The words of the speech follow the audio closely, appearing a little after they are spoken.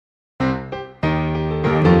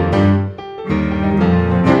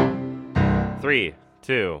3,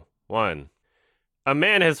 2, 1. A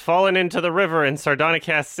man has fallen into the river in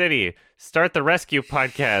Sardonicast City. Start the rescue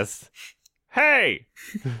podcast. Hey!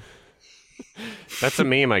 That's a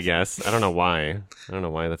meme, I guess. I don't know why.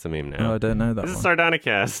 That's a meme now. Oh, I don't know that This is one.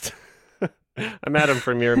 Sardonicast. I'm Adam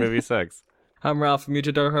from Your Movie Sucks. I'm Ralph from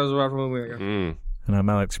YouTube Dark House Ralph from Movie. And I'm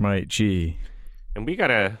Alex from IHG. And we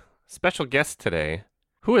got a special guest today.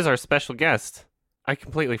 Who is our special guest? I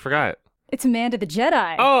completely forgot. It's Amanda The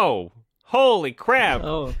Jedi. Oh! Holy crap!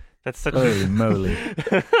 Oh. That's such Holy moly.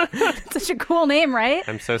 Such a cool name, right?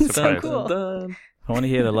 I'm so So surprised. cool. Dun. I want to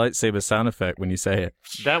hear the lightsaber sound effect when you say it.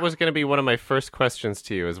 That was going to be one of my first questions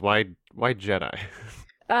to you, is why Jedi?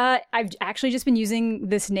 I've actually just been using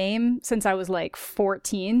this name since I was like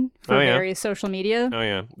 14 for various social media. Oh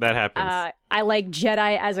yeah, that happens. I like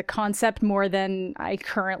Jedi as a concept more than I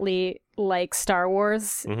currently like Star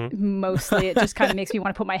Wars. Mm-hmm. Mostly it just kind of makes me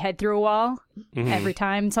want to put my head through a wall every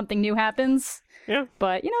time something new happens. Yeah.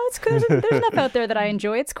 But, you know, it's good. There's enough out there that I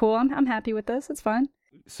enjoy. It's cool. I'm happy with this. It's fun.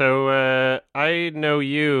 So I know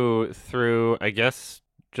you through, I guess,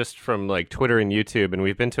 just from like Twitter and YouTube, and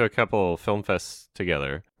we've been to a couple film fests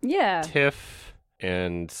together. Yeah. TIFF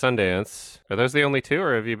and Sundance. Are those the only two,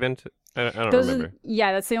 or have you been to? I don't remember.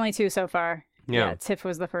 Yeah, that's the only two so far. Yeah. TIFF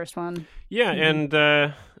was the first one. Yeah, and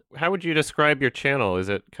how would you describe your channel? Is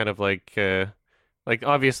it kind of like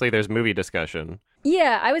obviously there's movie discussion.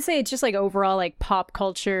 Yeah, I would say it's just like overall like pop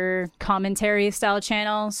culture commentary style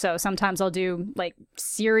channel. So sometimes I'll do like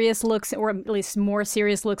serious looks, or at least more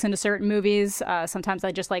serious looks into certain movies. Sometimes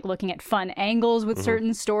I just like looking at fun angles with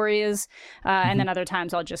certain stories. And then other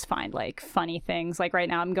times I'll just find like funny things. Like right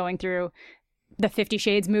now I'm going through the 50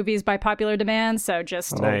 Shades movies by popular demand. So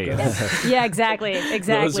just, Nice. yeah, exactly.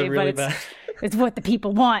 Those are really but bad. it's what the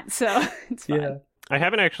people want. So it's fine. Yeah. I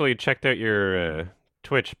haven't actually checked out your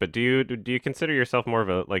Twitch, but do you consider yourself more of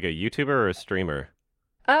a YouTuber or a streamer?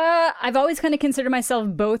 I've always kind of considered myself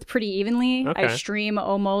both pretty evenly. Okay. I stream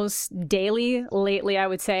almost daily. Lately, I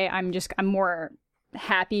would say I'm more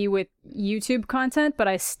happy with YouTube content, but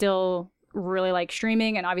I still really like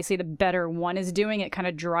streaming, and obviously the better one is doing, it kind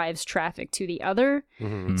of drives traffic to the other.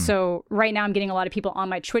 So right now I'm getting a lot of people on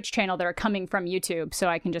my Twitch channel that are coming from YouTube, so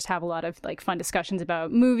I can just have a lot of like fun discussions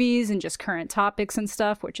about movies and just current topics and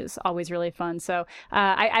stuff, which is always really fun. So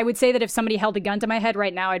I would say that if somebody held a gun to my head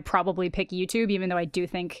right now, I'd probably pick YouTube, even though I do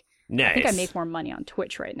think Nice. I think I make more money on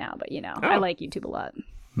Twitch right now, but you know, I like YouTube a lot.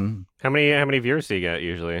 How many viewers do you get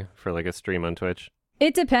usually for like a stream on Twitch?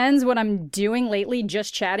 It depends what I'm doing lately.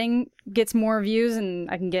 Just chatting gets more views, and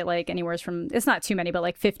I can get like anywhere from, it's not too many, but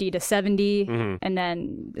like 50 to 70. And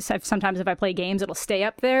then sometimes if I play games, it'll stay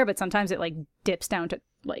up there, but sometimes it like dips down to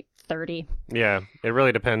like 30. Yeah, it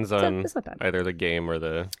really depends on it's not bad. either the game or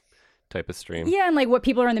the type of stream. Yeah, and like what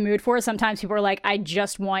people are in the mood for. Sometimes people are like, I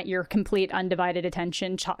just want your complete undivided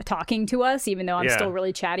attention talking to us, even though I'm still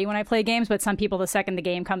really chatty when I play games. But some people, the second the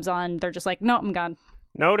game comes on, they're just like, no, I'm gone.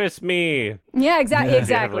 Notice me. Yeah, exactly. If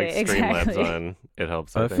you have, like, Exactly. Streamlabs on, it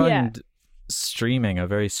helps. I I think. find streaming a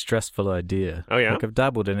very stressful idea. Oh, yeah? Like I've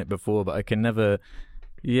dabbled in it before, but I can never...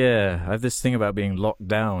 Yeah, I have this thing about being locked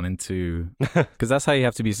down into... Because that's how you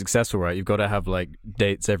have to be successful, right? You've got to have like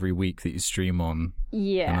dates every week that you stream on.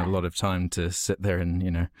 Yeah. And a lot of time to sit there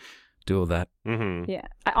and, do all that. Yeah.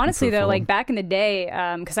 Honestly, though, Perform. like back in the day,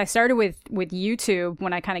 because I started with YouTube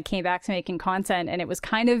when I kind of came back to making content, and it was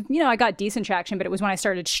kind of, I got decent traction, but it was when I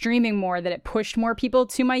started streaming more that it pushed more people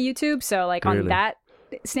to my YouTube. So like on Really? that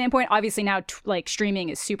standpoint, obviously now like streaming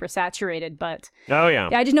is super saturated, but Oh yeah.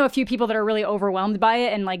 I just know a few people that are really overwhelmed by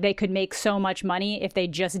it, and like they could make so much money if they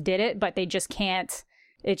just did it, but they just can't.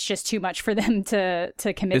 It's just too much for them to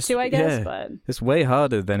commit to, I guess. Yeah, But it's way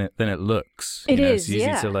harder than it looks. It It's is, easy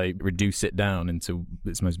yeah. to like reduce it down into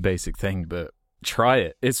its most basic thing, but try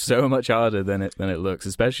it. It's so much harder than it looks,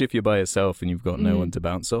 especially if you're by yourself and you've got no one to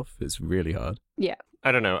bounce off. It's really hard. yeah.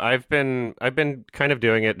 I don't know. I've been kind of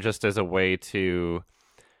doing it just as a way to,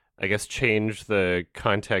 I guess, change the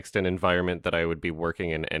context and environment that I would be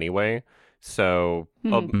working in anyway. So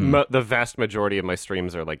the vast majority of my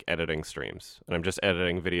streams are like editing streams, and I'm just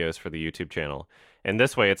editing videos for the YouTube channel. And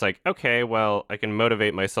this way it's like, okay, well, I can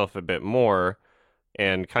motivate myself a bit more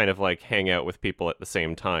and kind of like hang out with people at the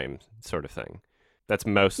same time, sort of thing. That's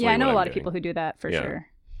mostly Yeah, I know what a I'm lot of doing. people who do that for Yeah. sure.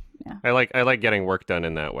 I like getting work done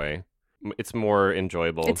in that way. It's more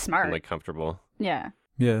enjoyable. It's smart. And like comfortable. Yeah.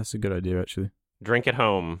 Yeah, that's a good idea, actually. Drink at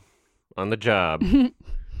home, on the job.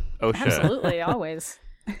 OSHA. Absolutely, always.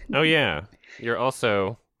 Oh yeah, you're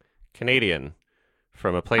also Canadian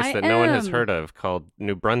from a place I that no one has am. heard of called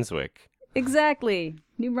New Brunswick. Exactly.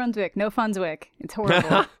 New Brunswick, no Funswick. It's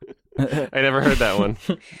horrible. I never heard that one.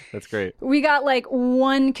 That's great. We got like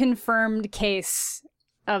one confirmed case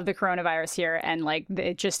of the coronavirus here, and like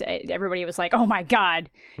everybody was like, "Oh my god,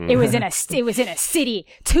 it was in a city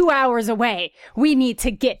 2 hours away. We need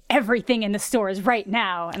to get everything in the stores right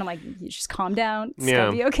now." And I'm like, "You just calm down. It's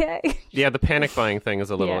gonna be okay." Yeah, the panic buying thing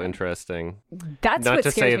is a little interesting. That's not what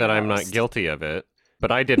to scares say me that I'm not most. guilty of it,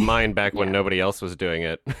 but I did mine back when nobody else was doing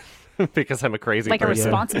it because I'm a crazy like person. a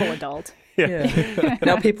responsible adult. Yeah.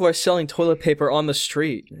 Now people are selling toilet paper on the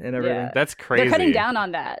street and everything. Yeah. That's crazy. They're cutting down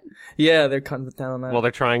on that. Yeah, they're cutting down on that. Well,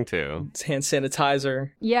 they're trying to. It's hand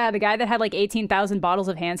sanitizer. Yeah, the guy that had like 18,000 bottles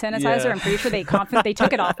of hand sanitizer, Yeah. I'm pretty sure they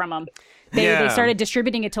took it all from him. They started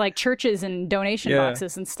distributing it to like churches and donation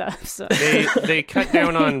boxes and stuff. So They cut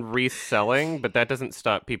down on reselling, but that doesn't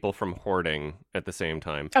stop people from hoarding at the same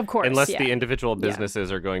time. Of course, Unless yeah. the individual businesses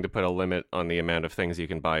are going to put a limit on the amount of things you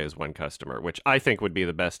can buy as one customer, which I think would be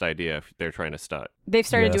the best idea if they're trying to start. they've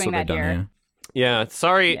started that's doing what that they've here. done, Yeah,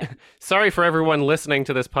 sorry for everyone listening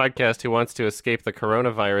to this podcast who wants to escape the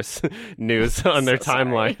coronavirus news on their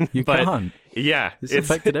timeline. You but can't. yeah, It's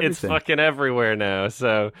affected it's everything. fucking everywhere now.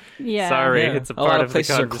 So Yeah. sorry, Yeah. it's a a part lot of of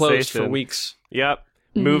places the are conversation. closed for weeks. Yep,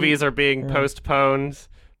 movies are being postponed.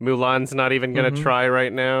 Mulan's not even going to try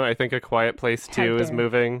right now. I think A Quiet Place 2 is dare.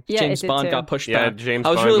 moving. Yeah, James it did Bond too. got pushed Yeah, back. James I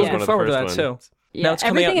was Bond really was looking one of the forward to that first too. ones. Yeah, Now it's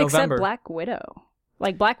coming out everything in except November. Black Widow.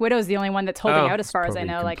 Like Black Widow is the only one that's holding Oh, out as far as I probably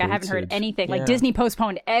know. Like I haven't heard completed. anything. Like Yeah. Disney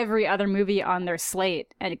postponed every other movie on their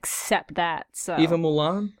slate except that. So Even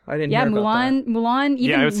Mulan? I didn't yeah, hear about Mulan, even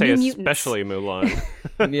Yeah, I would say New Mutants. especially Mulan.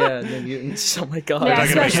 that. Yeah, New Mutants. Oh my god. Yeah, They're not going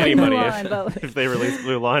to make especially any money Mulan, but- if they release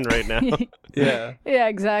Mulan right now. Yeah. Yeah,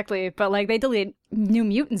 exactly. But like they deleted New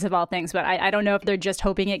Mutants of all things. But I don't know if they're just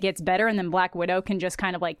hoping it gets better and then Black Widow can just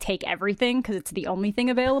kind of like take everything because it's the only thing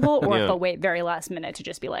available, or Yeah. if they'll wait very last minute to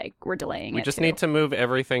just be like, we're delaying We it. just too. need to move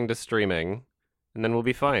everything to streaming, and then we'll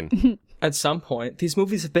be fine. At some point, these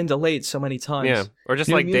movies have been delayed so many times. Yeah, or just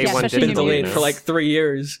New like day Mutants one has especially been digital. New delayed you know? for like 3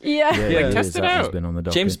 years. Yeah. Yeah, Like, it test is. it That has out. been on the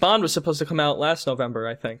docket. James Bond was supposed to come out last November,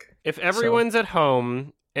 I think. If everyone's at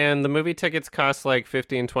home and the movie tickets cost like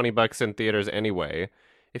 $15-20 in theaters anyway,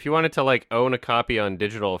 if you wanted to like own a copy on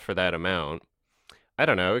digital for that amount, I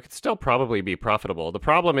don't know, it could still probably be profitable. The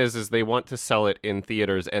problem is they want to sell it in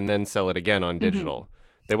theaters and then sell it again on digital.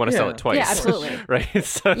 They want to sell Yeah. it twice. Yeah, absolutely. Right?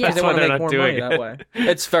 So Yeah. that's They why want to they're make not more doing money it. that way.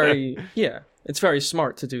 It's very, it's very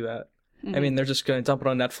smart to do that. I mean, they're just going to dump it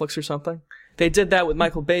on Netflix or something. They did that with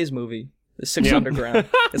Michael Bay's movie, The Six Yep. Underground.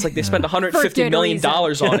 It's like they spent For $150 good million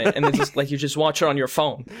reason. on it, and it's just like you just watch it on your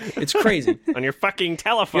phone. It's crazy. On your fucking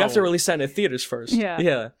telephone. You have to release that in theaters first. Yeah.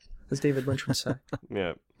 Yeah. As David Lynch would say.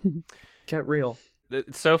 Yeah. Get real.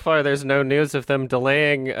 So far, there's no news of them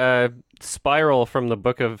delaying Spiral from the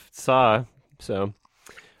Book of Saw. So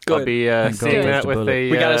I'll Good. be Thank God seeing there's that the with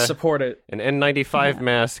bullet. We gotta a support it. an N95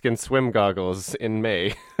 mask and swim goggles in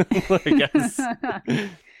May. I guess.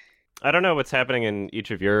 I don't know what's happening in each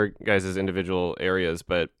of your guys' individual areas,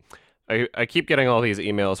 but I keep getting all these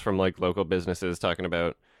emails from like local businesses talking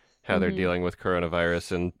about how they're dealing with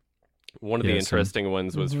coronavirus, and one of the Yeah, interesting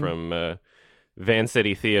ones was from Van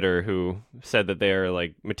City Theater, who said that they are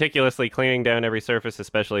like meticulously cleaning down every surface,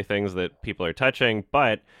 especially things that people are touching,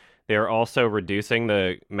 but they are also reducing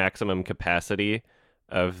the maximum capacity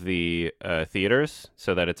of the theaters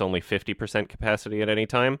so that it's only 50% capacity at any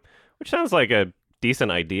time, which sounds like a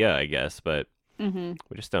decent idea, I guess, but we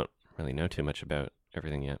just don't really know too much about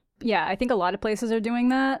everything yet. Yeah, I think a lot of places are doing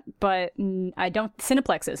that, but I don't.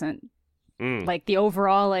 Cineplex isn't. Like the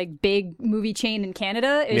overall like big movie chain in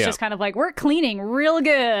Canada is Yeah. just kind of like, we're cleaning real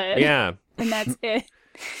good. Yeah. And that's it.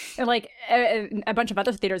 And like a bunch of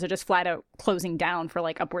other theaters are just flat out closing down for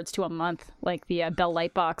like upwards to a month. Like the Bell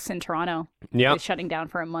Lightbox in Toronto Yeah. is shutting down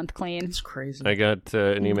for a month clean. It's crazy. I got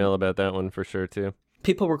an email about that one for sure, too.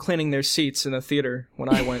 People were cleaning their seats in the theater when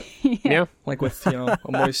I went, Yeah. like with, a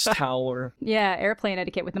moist towel or... Yeah, airplane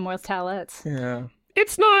etiquette with the moist towelettes. Yeah.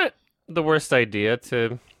 It's not the worst idea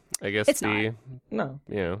to, I guess, It's be, No.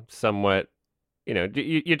 somewhat,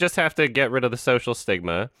 you just have to get rid of the social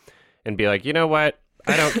stigma and be like, you know what?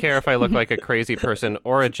 I don't care if I look like a crazy person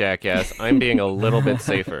or a jackass. I'm being a little bit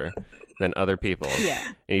safer than other people. Yeah.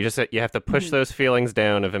 And you have to push those feelings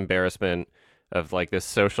down of embarrassment, of like this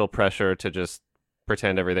social pressure to just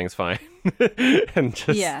pretend everything's fine. And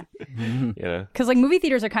just, Yeah. you Because like movie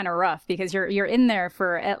theaters are kind of rough because you're in there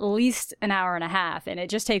for at least an hour and a half, and it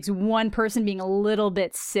just takes one person being a little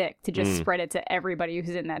bit sick to just spread it to everybody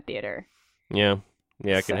who's in that theater. Yeah,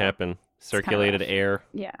 it can So, happen. Circulated rough. air.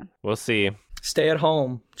 Yeah. We'll see. Stay at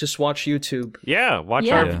home. Just watch YouTube. Yeah, watch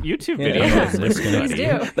Yeah. our Yeah. YouTube Yeah. videos. Yeah. everybody. Please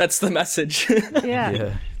do. That's the message. Yeah.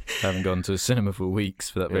 Yeah. I haven't gone to a cinema for weeks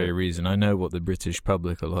for that very reason. I know what the British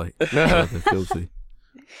public are like. They're filthy.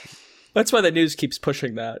 That's why the news keeps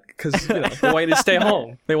pushing that, because they want you to stay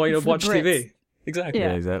home. They want you to watch TV. Exactly.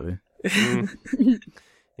 Yeah, exactly.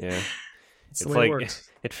 Yeah. It's like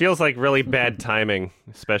it feels like really bad timing,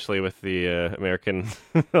 especially with the American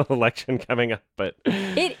election coming up. But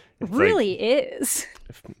it really is.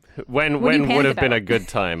 When would have been a good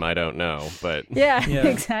time? I don't know, but yeah.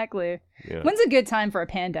 Exactly. Yeah. When's a good time for a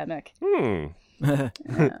pandemic? I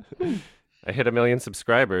hit 1 million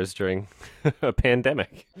subscribers during a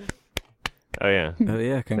pandemic. Oh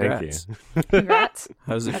yeah. Congrats. Thank you. Congrats.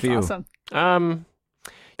 How does it feel? Awesome.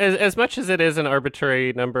 As much as it is an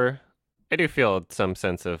arbitrary number, I do feel some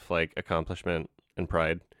sense of like accomplishment and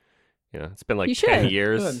pride. It's been like 10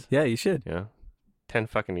 years. Good. Yeah, you should. 10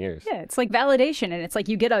 fucking years. Yeah, it's like validation, and it's like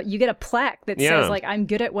you get a plaque that says like I'm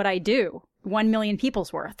good at what I do. 1 million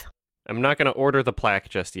people's worth. I'm not going to order the plaque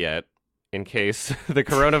just yet, in case the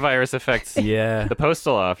coronavirus affects the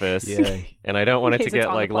postal office, and I don't want it to get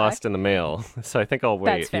like lost in the mail. So I think I'll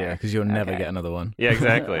wait. That's fair. Yeah, because you'll never get another one. Yeah,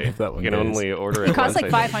 exactly. If that one you can only order it. It costs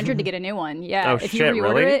once, like $500 to get a new one. Yeah, Oh, if shit, you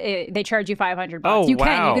reorder really? it, they charge you $500. Oh, you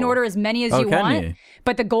wow. can order as many as you want, you?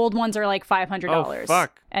 but the gold ones are like $500. Oh,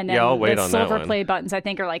 fuck. And then I'll wait the on that silver one. play buttons I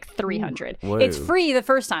think are like $300. Whoa. It's free the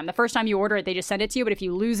first time. The first time you order it, they just send it to you. But if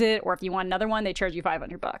you lose it or if you want another one, they charge you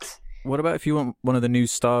 $500. What about if you want one of the new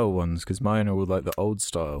style ones? Because mine are all like the old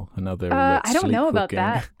style, and now they're like I don't know sleek about looking.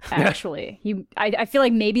 that actually. I feel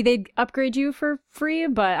like maybe they'd upgrade you for free,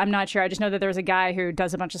 but I'm not sure. I just know that there's a guy who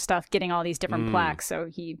does a bunch of stuff, getting all these different plaques. So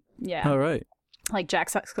he, All right. like Jack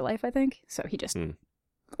Sucks to Life, I think. So he just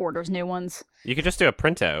orders new ones. You could just do a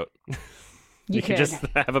printout. You could just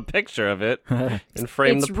have a picture of it and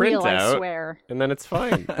frame It's the real, printout, I swear. and then it's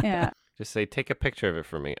fine. Yeah. Just say, take a picture of it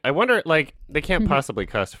for me. I wonder, like, they can't possibly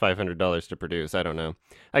cost $500 to produce. I don't know.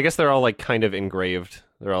 I guess they're all, like, kind of engraved.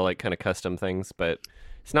 They're all, like, kind of custom things, but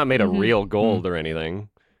it's not made of real gold or anything,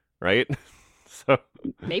 right? So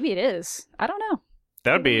Maybe it is. I don't know.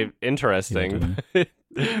 that would be interesting. But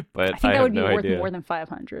I think I that have would be no worth idea. more than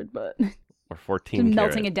 500, but Or 14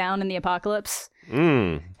 melting karat. it down in the apocalypse.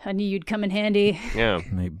 I I knew you'd come in handy. Yeah.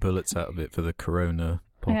 Make bullets out of it for the corona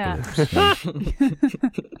Yeah. apocalypse.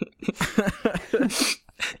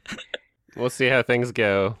 We'll see how things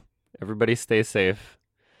go. Everybody stay safe.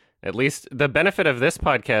 At least the benefit of this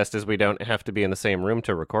podcast is we don't have to be in the same room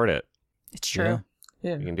to record it. It's true.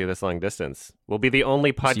 Yeah. We can do this long distance. We'll be the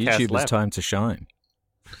only It's podcast YouTube's left. time to shine.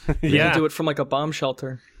 Yeah. Do it from like a bomb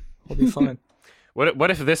shelter. We'll be fine.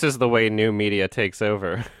 What if this is the way new media takes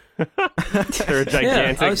over? They're a I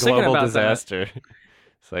gigantic was thinking global about disaster.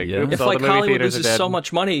 It's like, oops, If all like the movie Hollywood theaters are loses dead. so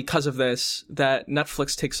much money because of this, that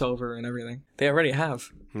Netflix takes over and everything. They already have.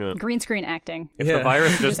 Yeah. Green screen acting. If the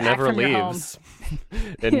virus just act never from your home. leaves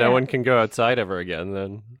and no one can go outside ever again,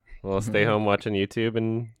 then we'll stay home watching YouTube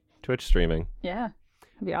and Twitch streaming. Yeah.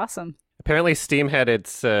 That'd be awesome. Apparently Steam had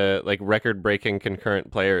its like record-breaking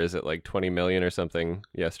concurrent players at like 20 million or something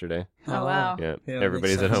yesterday. Oh, wow. Yeah, Yeah, that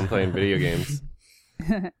everybody's makes at sense. home playing video games.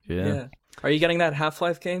 Yeah. Are you getting that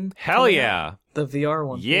Half-Life game? Hell yeah. The VR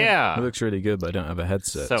one. Yeah. It looks really good, but I don't have a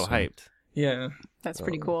headset. So hyped. Yeah. That's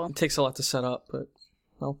pretty cool. It takes a lot to set up, but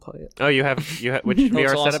I'll play it. Oh, you have which VR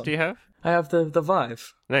it's setup awesome. do you have? I have the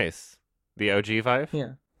Vive. Nice. The OG Vive?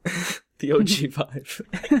 Yeah. The OG Vive.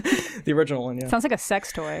 The original one, yeah. Sounds like a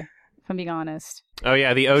sex toy, if I'm being honest. Oh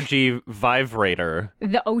yeah, the OG Vibrator.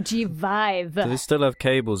 The OG Vive. Do they still have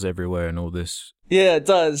cables everywhere and all this? Yeah, it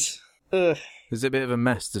does. Ugh. Is it a bit of a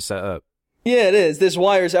mess to set up? Yeah, it is. There's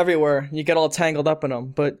wires everywhere. You get all tangled up in them,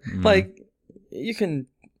 but like you can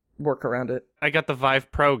work around it. I got the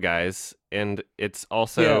Vive Pro, guys, and it's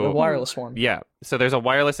also Yeah, the wireless one. Yeah, so there's a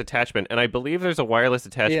wireless attachment, and I believe there's a wireless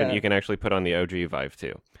attachment Yeah. you can actually put on the OG Vive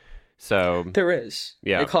too. So There is.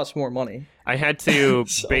 Yeah. It costs more money. I had to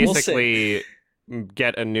So we'll basically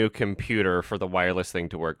get a new computer for the wireless thing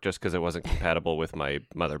to work just because it wasn't compatible with my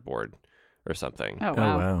motherboard or something. Oh, Oh,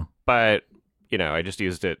 wow. wow. But, you know, I just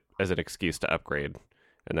used it as an excuse to upgrade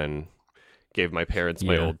and then gave my parents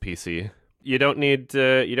my Yeah. old PC. You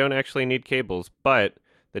don't actually need cables, but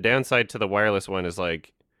the downside to the wireless one is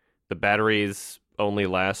like the batteries only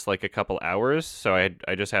last like a couple hours. So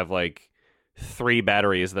I just have like 3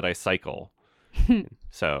 batteries that I cycle.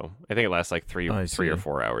 So I think it lasts like three I or see.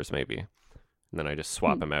 4 hours maybe. And then I just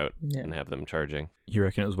swap them out Yeah. and have them charging. You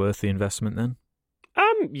reckon it was worth the investment then?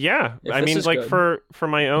 Yeah. If I this mean, is like good, for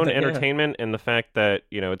my own then yeah. entertainment and the fact that,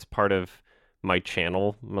 you know, it's part of my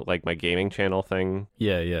channel, like my gaming channel thing,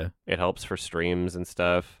 Yeah, yeah. it helps for streams and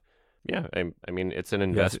stuff. Yeah, I mean, it's an Yeah,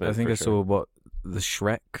 investment. I think for I sure. saw the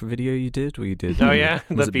Shrek video you did, where you did? Oh yeah,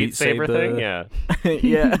 was the it Beat Saber thing. Yeah,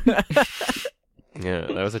 yeah. yeah,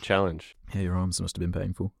 that was a challenge. Yeah, your arms must have been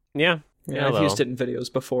painful. Yeah, Yeah, I've used it in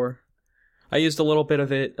videos before. I used a little bit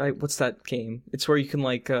of it. What's that game? It's where you can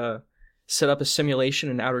set up a simulation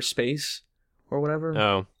in outer space or whatever.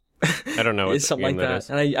 Oh, I don't know. What It's something like game that. is.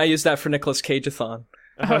 And I used that for Nicolas Cage-a-thon.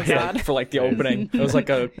 Oh, God. For the opening. It was like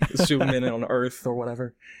a zoom in on Earth or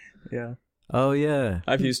whatever. Yeah. Oh yeah.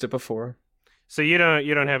 I've used it before. So you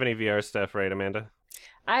don't have any VR stuff, right, Amanda?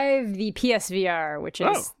 I have the PSVR, which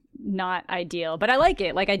is not ideal, but I like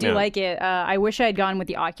it. Like, I do Yeah. like it. I wish I had gone with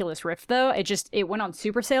the Oculus Rift, though. It went on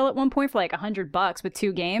super sale at one point for like $100 with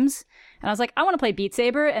 2 games. And I was like, I want to play Beat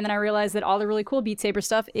Saber. And then I realized that all the really cool Beat Saber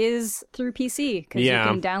stuff is through PC, because Yeah.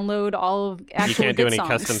 you can download all of actual You can't do good any songs.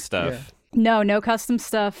 custom stuff. Yeah. No custom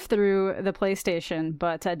stuff through the PlayStation,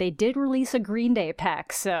 but they did release a Green Day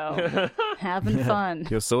pack, so having fun.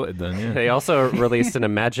 You're sorted then, yeah. They also released an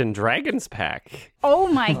Imagine Dragons pack. Oh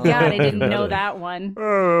my god, I didn't know that one.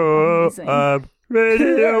 Oh, Amazing.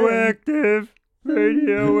 radioactive.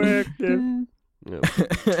 No.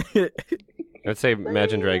 I would say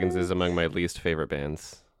Imagine Dragons is among my least favorite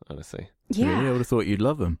bands, honestly. Really? I Yeah, would have thought you'd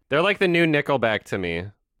love them. They're like the new Nickelback to me,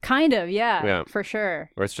 kind of, yeah, Yeah. for sure.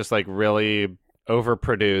 where it's just like really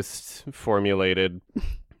overproduced, formulated,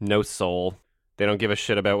 no soul. They don't give a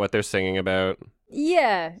shit about what they're singing about.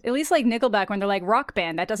 Yeah, at least like Nickelback, when they're like rock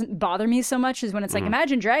band, that doesn't bother me so much as when it's like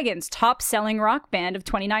Imagine Dragons, top selling rock band of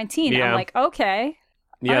 2019. Yeah. I'm like, okay,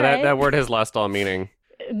 Yeah, All right. that word has lost all meaning.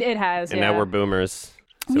 it has. And yeah. now we're boomers.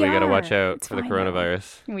 So We we got to are. watch out It's for the fine now.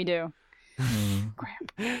 coronavirus. We do.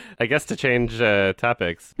 I guess to change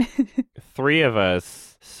topics, 3 of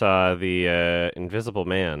us saw the Invisible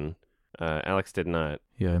Man. Alex did not.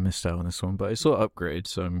 Yeah, I missed out on this one, but I saw Upgrade,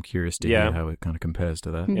 so I'm curious to Yeah. hear how it kind of compares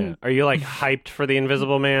to that. Yeah. Are you like hyped for the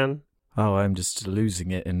Invisible Man? Oh, I'm just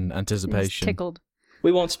losing it in Just anticipation. tickled.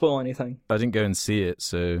 We won't spoil anything. I didn't go and see it,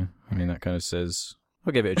 so I mean that kind of says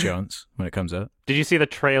I'll give it a chance when it comes out. Did you see the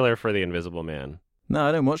trailer for the Invisible Man? No,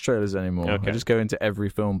 I don't watch trailers anymore. Okay. I just go into every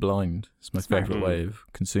film blind. It's my Smart. favorite way of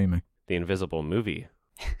consuming. The Invisible Movie.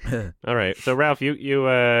 All right. So Ralph, you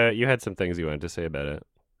had some things you wanted to say about it.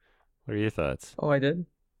 What are your thoughts? Oh, I did?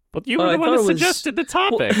 Well, you were the I one thought who it was- suggested the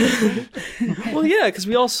topic. Well, yeah, because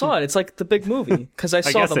we all saw it. It's like the big movie. Because I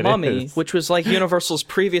saw guess The it Mummy, is. which was like Universal's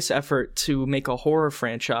previous effort to make a horror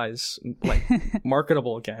franchise like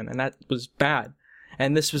marketable again, and that was bad.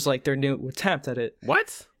 And this was like their new attempt at it.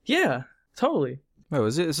 What? Yeah, totally. Oh,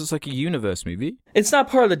 is it? This is like a universe movie. It's not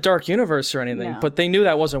part of the dark universe or anything, No. but they knew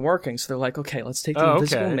that wasn't working, so they're like, okay, let's take the Oh,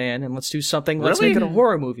 Invisible okay. Man and let's do something. Let's Really? make it a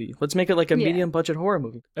horror movie. Let's make it like a Yeah. medium budget horror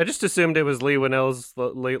movie. I just assumed it was Lee Winnell's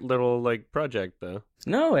little like project, though.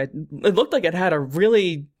 No, it looked like it had a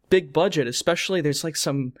really big budget, especially there's like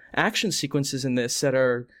some action sequences in this that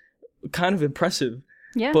are kind of impressive.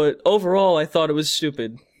 Yeah. But overall, I thought it was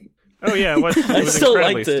stupid. Oh yeah, it was, it was still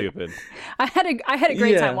incredibly liked it. stupid. I had a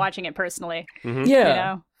great Yeah. time watching it personally. Mm-hmm. Yeah. You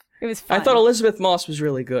know, it was fun. I thought Elizabeth Moss was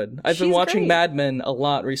really good. I've been She's watching great. Mad Men a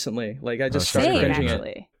lot recently. Like, I just started Same, binging it.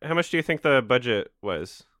 actually. How much do you think the budget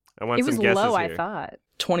was? I want It some was guesses low, here. I thought.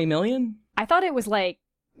 20 million? I thought it was like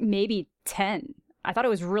maybe 10. I thought it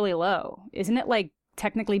was really low. Isn't it like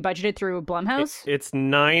technically budgeted through Blumhouse? It's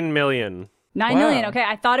 9 million. 9 Wow. million. Okay,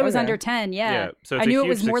 I thought it was Okay. under 10. Yeah. Yeah, so it's I a knew it huge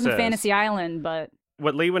was more than success. Fantasy Island, but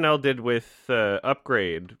What Lee Winnell did with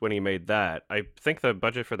Upgrade when he made that, I think the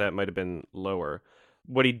budget for that might have been lower.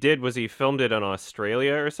 What he did was he filmed it in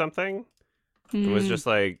Australia or something. It was just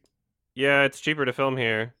like, yeah, it's cheaper to film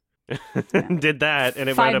here. Did that, and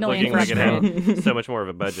it 5 wound up million looking like it for had so much more of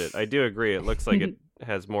a budget. I do agree. It looks like it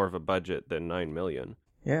has more of a budget than 9 million.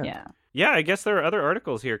 Yeah. yeah. Yeah, I guess there are other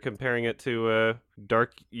articles here comparing it to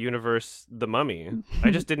Dark Universe The Mummy.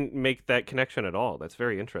 I just didn't make that connection at all. That's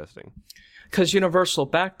very interesting. Because Universal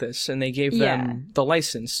backed this, and they gave Yeah. them the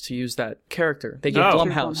license to use that character. They gave Oh.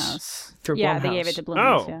 Blumhouse. Through Yeah, Blumhouse. they gave it to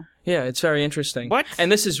Blumhouse. Oh. Yeah. Yeah, it's very interesting. What?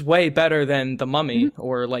 And this is way better than The Mummy,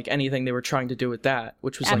 or like anything they were trying to do with that,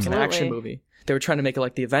 which was like an action Absolutely. movie. They were trying to make it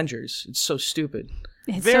like The Avengers. It's so stupid.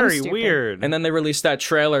 It's so Very stupid. weird. And then they released that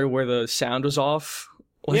trailer where the sound was off.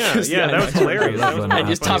 Like, Yeah, 'cause yeah, the that was IMAX hilarious. That was And one of And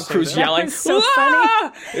the just Tom funniest Cruise things That yelling. was so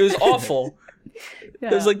 "Wah!" It was awful.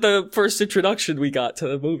 Yeah. It was like the first introduction we got to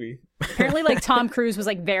the movie. Apparently, like Tom Cruise was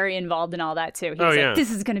like very involved in all that too. He Oh, was yeah. like,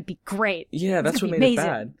 "This is gonna be great." Yeah, that's what gonna made be it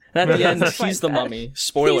amazing. bad. And at the end, That's he's why the it's bad. mummy.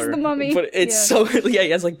 Spoiler. He's the mummy. But it's Yeah. so yeah, he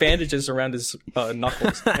has like bandages around his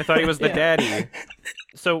knuckles. I thought he was the daddy.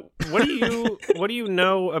 So, what do you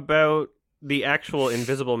know about the actual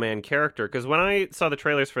Invisible Man character? Because when I saw the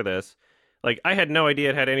trailers for this, like I had no idea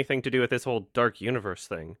it had anything to do with this whole Dark Universe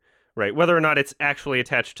thing. Right, whether or not it's actually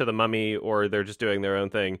attached to the mummy or they're just doing their own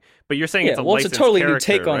thing. But you're saying Yeah, it's a well, it's a licensed totally new character,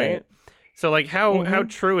 take on right? it. So, like, how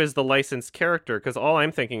true is the licensed character? Because all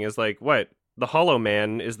I'm thinking is, like, what? The Hollow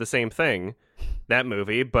Man is the same thing, that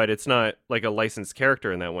movie, but it's not, like, a licensed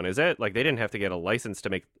character in that one, is it? Like, they didn't have to get a license to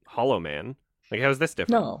make Hollow Man. Like, how is this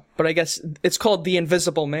different? No, but I guess it's called The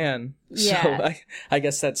Invisible Man. Yeah. So I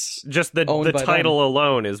guess that's Just the owned by title them.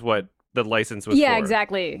 alone is what the license was for. Yeah,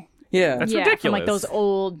 exactly. Yeah. That's From ridiculous. like those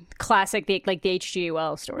old classic, like the H.G.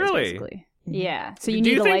 Wells stories, Really? basically. Yeah. So you Do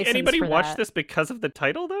need you a think license anybody for watched that. this because of the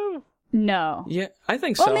title, though? No. Yeah, I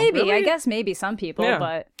think so. Well, maybe. Really? I guess maybe some people, Yeah.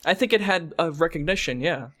 but I think it had a recognition,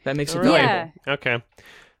 yeah. That makes it Really? valuable. yeah. Okay.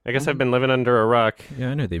 I guess I've been living under a rock. Yeah,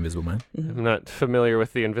 I know the Invisible Man. I'm not familiar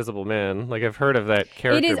with the Invisible Man. Like, I've heard of that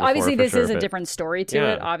character It is before, obviously for this sure, is a but- different story to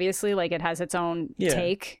Yeah. it. Obviously, like it has its own Yeah.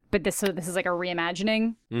 take, but this is like a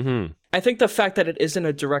reimagining. Mm-hmm. I think the fact that it isn't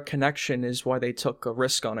a direct connection is why they took a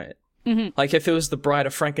risk on it. Mm-hmm. Like, if it was The Bride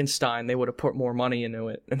of Frankenstein, they would have put more money into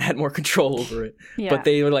it and had more control over it. Yeah. But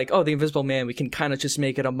they were like, oh, The Invisible Man, we can kind of just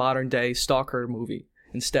make it a modern-day stalker movie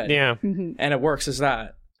instead. Yeah. Mm-hmm. And it works as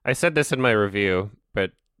that. I said this in my review,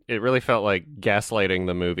 but it really felt like gaslighting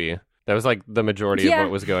the movie. That was like the majority of Yeah.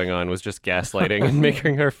 what was going on was just gaslighting and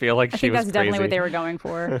making her feel like I she think was that's crazy. definitely what they were going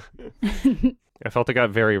for. I felt it got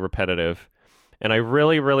very repetitive. And I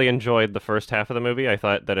really, really enjoyed the first half of the movie. I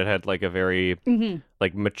thought that it had like a very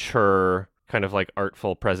like mature, kind of like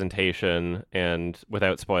artful presentation. And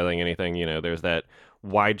without spoiling anything, you know, there's that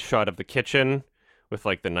wide shot of the kitchen with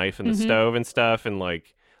like the knife and the stove and stuff. And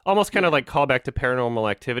like almost kind of like callback to Paranormal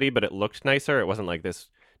Activity, but it looked nicer. It wasn't like this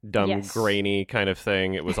dumb, Yes. grainy kind of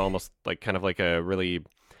thing. It was almost like kind of like a really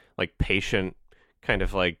like patient kind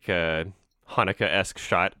of like Hanukkah-esque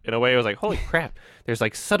shot in a way. I was like, holy crap, there's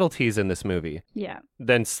like subtleties in this movie. Yeah.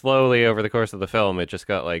 Then slowly over the course of the film, it just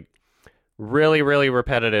got like really, really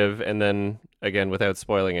repetitive. And then again, without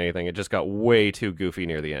spoiling anything, it just got way too goofy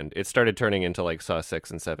near the end. It started turning into like Saw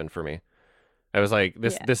 6 and 7 for me. I was like,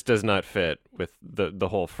 this does not fit with the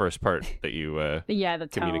whole first part that you Yeah, the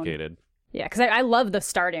tone. communicated. Yeah, because I love the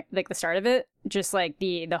start of it, just like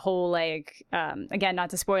the whole like again, not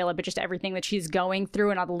to spoil it, but just everything that she's going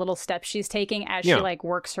through and all the little steps she's taking as she like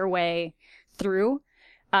works her way through.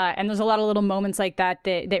 And there's a lot of little moments like that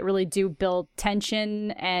really do build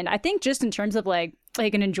tension. And I think just in terms of like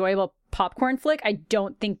an enjoyable popcorn flick, I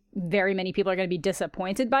don't think very many people are going to be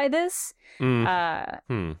disappointed by this. Yeah.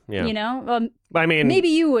 You know, I mean, maybe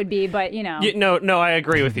you would be, but you know, no, I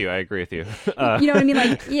agree with you. you know what I mean?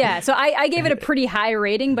 Like, yeah. So I gave it a pretty high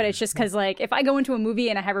rating, but it's just because like if I go into a movie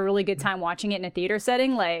and I have a really good time watching it in a theater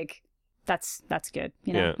setting, like that's good.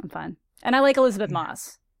 You know, Yeah. I'm fine. And I like Elizabeth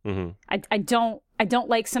Moss. mm-hmm. I don't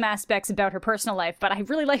like some aspects about her personal life, but I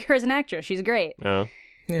really like her as an actress. She's great. Oh,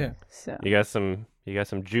 Yeah. So. you got some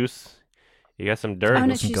juice. You got some dirt. Oh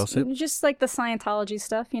no, some she's gossip? just like the Scientology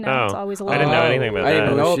stuff, you know. Oh, It's always a I little. didn't know anything about I didn't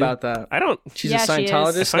that. know Was she? about that. I don't. She's Yeah, a she is.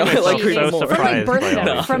 Scientologist? I find No, I like myself her so even more. From like surprised birth, by all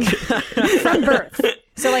though, these. from birth.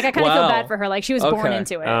 So like I kind of feel Wow. bad for her. Like she was born Okay.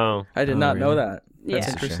 into it. Oh, I did not know really? that. That's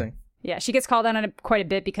Yeah. interesting. Yeah, she gets called out on it quite a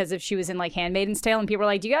bit because if she was in like Handmaid's Tale, and people were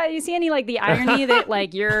like, "Do you see any like the irony that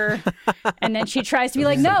like you're?" And then she tries to be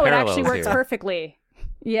like, There's some "No, it actually parallels works here. perfectly."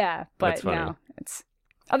 Yeah, That's but funny. no, it's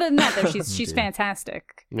other than that though, she's dear.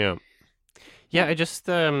 fantastic. yeah. Yeah, I just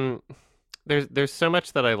there's so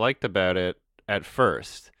much that I liked about it at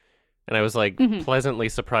first, and I was like pleasantly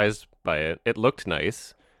surprised by it. It looked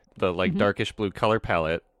nice. The like darkish blue color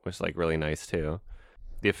palette was like really nice too.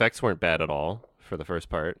 The effects weren't bad at all for the first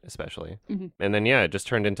part, especially. And then yeah, it just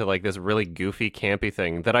turned into like this really goofy, campy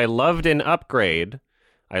thing that I loved in Upgrade.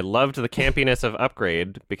 I loved the campiness of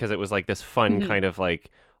Upgrade because it was like this fun kind of like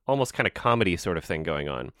almost kind of comedy sort of thing going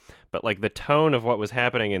on. But like the tone of what was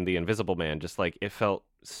happening in The Invisible Man, just like it felt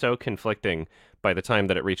so conflicting by the time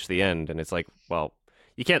that it reached the end. And it's like, well,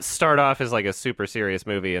 you can't start off as like a super serious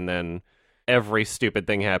movie and then every stupid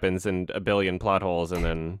thing happens and a billion plot holes. And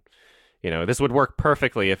then, you know, this would work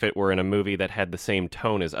perfectly if it were in a movie that had the same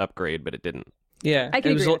tone as Upgrade, but it didn't. Yeah, I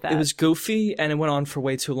can it was agree with that. it was goofy and it went on for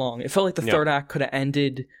way too long. It felt like the Yeah. third act could have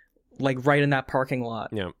ended like right in that parking lot.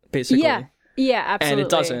 Yeah. Basically. Yeah, absolutely. And it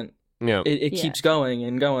doesn't. Yeah. It Yeah. keeps going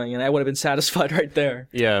and going, and I would have been satisfied right there.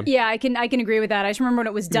 Yeah. Yeah, I can agree with that. I just remember when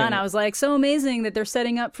it was done, Yeah. I was like, so amazing that they're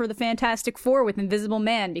setting up for the Fantastic Four with Invisible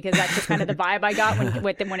Man, because that's just kind of the vibe I got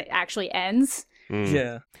when it actually ends.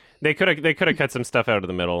 Yeah. They could have cut some stuff out of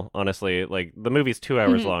the middle, honestly. Like the movie's 2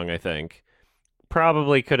 hours long, I think.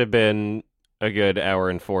 Probably could have been a good hour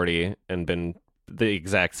and 40 and been the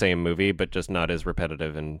exact same movie, but just not as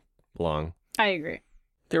repetitive and long. I agree.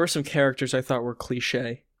 There were some characters I thought were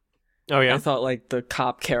cliche. Oh yeah. I thought like the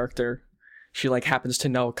cop character, she like happens to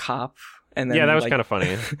know a cop. And then, yeah, that was like, kind of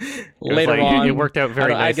funny. Later like, on, it worked out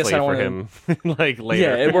very nicely for wanna... him. Like later,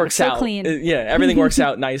 yeah, it works so out. clean. Everything works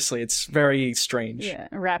out nicely. It's very strange. Yeah,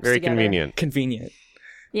 wraps very together. convenient.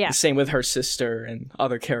 Yeah. The same with her sister and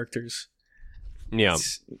other characters. Yeah,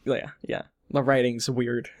 Yeah. The writing's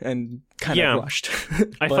weird and kind of rushed.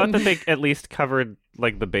 I thought that they at least covered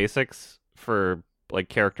like the basics for like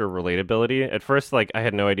character relatability. At first, like I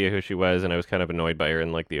had no idea who she was, and I was kind of annoyed by her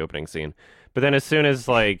in like the opening scene. But then as soon as,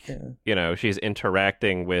 like, you know, she's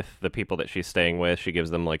interacting with the people that she's staying with, she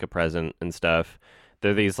gives them, like, a present and stuff.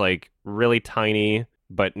 They're these, like, really tiny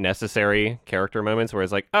but necessary character moments where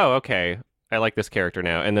it's like, oh, okay, I like this character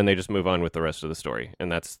now. And then they just move on with the rest of the story.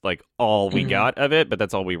 And that's, like, all we got of it, but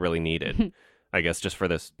that's all we really needed, I guess, just for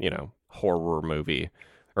this, you know, horror movie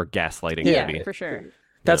or gaslighting movie. Yeah, for sure.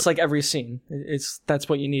 That's like every scene. That's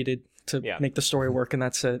what you needed to make the story work, and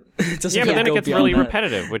that's it. It doesn't but then it gets really that.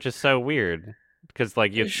 repetitive, which is so weird. Because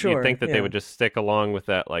like you'd think that they would just stick along with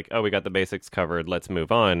that, like, oh, we got the basics covered, let's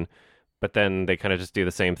move on. But then they kind of just do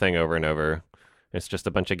the same thing over and over. It's just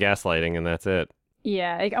a bunch of gaslighting, and that's it.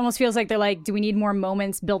 Yeah, it almost feels like they're like, do we need more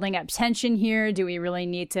moments building up tension here? Do we really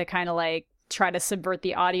need to kind of like try to subvert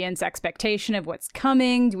the audience expectation of what's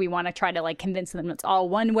coming? Do we want to try to like convince them it's all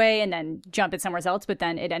one way and then jump it somewhere else? But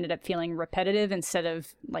then it ended up feeling repetitive instead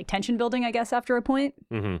of like tension building, I guess, after a point.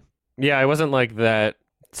 Mm-hmm. Yeah, I wasn't like that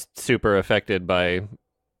super affected by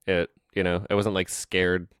it, you know. I wasn't like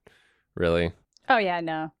scared, really. Oh yeah,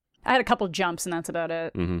 no. I had a couple jumps and that's about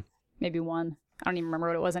it. Mm-hmm. Maybe one. I don't even remember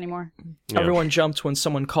what it was anymore. Yeah. Everyone jumped when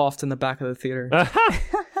someone coughed in the back of the theater.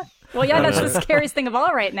 Well, yeah, that's the scariest thing of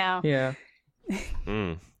all right now. Yeah.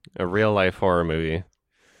 A real life horror movie.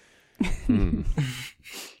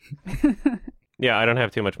 Yeah, I don't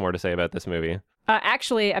have too much more to say about this movie.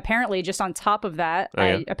 Actually, apparently, just on top of that,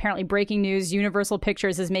 apparently breaking news, Universal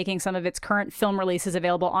Pictures is making some of its current film releases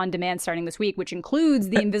available on demand starting this week, which includes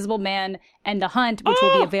The Invisible Man and The Hunt, which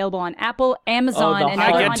will be available on Apple, Amazon, and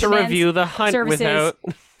other I get to review The Hunt without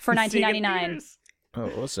for $19.99. Oh,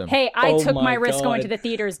 awesome. Hey, I took my risk going to the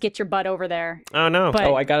theaters. Get your butt over there. Oh, no.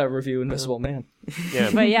 But, I got to review Invisible Man.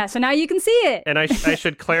 Yeah. But yeah, so now you can see it. And I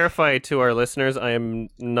should clarify to our listeners, I am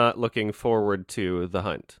not looking forward to The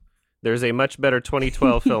Hunt. There's a much better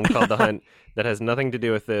 2012 film called The Hunt that has nothing to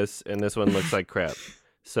do with this, and this one looks like crap.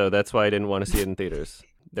 So that's why I didn't want to see it in theaters.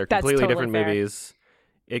 They're completely different movies.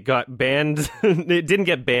 It got banned. It didn't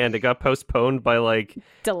get banned. It got postponed by like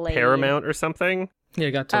Delayed. Paramount or something. Yeah,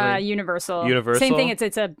 it got delayed. Universal. Universal? Same thing. It's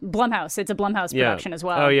a Blumhouse. It's a Blumhouse production as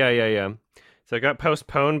well. Oh, yeah. So it got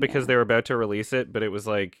postponed because they were about to release it, but it was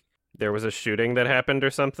like there was a shooting that happened or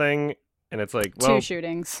something, and it's like, well, 2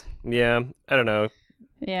 shootings. Yeah, I don't know.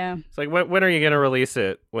 Yeah. It's like, when are you going to release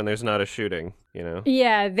it when there's not a shooting, you know?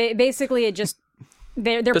 Yeah, they basically it just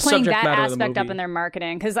they're playing that aspect up in their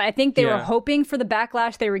marketing because I think they were hoping for the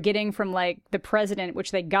backlash they were getting from like the president,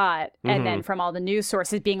 which they got, and then from all the news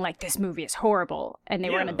sources being like, this movie is horrible, and they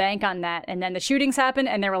were going to bank on that, and then the shootings happened,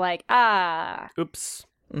 and they were like, oops,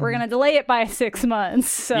 we're going to delay it by 6 months.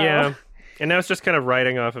 So yeah. And now it's just kind of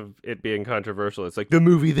riding off of it being controversial. It's like the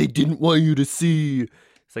movie they didn't want you to see.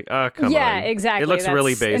 It's like, come on. Yeah, exactly. It looks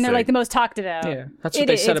really basic. And they're like the most talked about. Yeah, that's what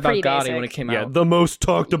they said about Gotti when it came out. Yeah, the most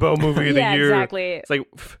talked about movie of the year. Yeah, exactly. It's like,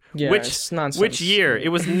 it's nonsense. which year? It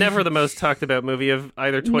was never the most talked about movie of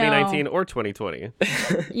either 2019 or 2020.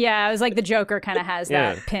 Yeah, it was like the Joker kind of has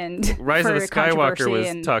that pinned. Rise of the Skywalker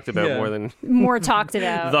was talked about more talked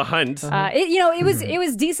about. The Hunt. It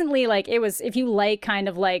was decently like it was. If you like kind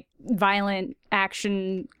of like violent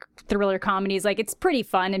action thriller comedies, like it's pretty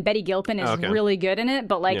fun, and Betty Gilpin is really good in it,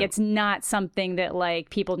 but like it's not something that like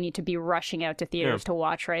people need to be rushing out to theaters to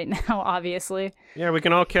watch right now, obviously. Yeah, we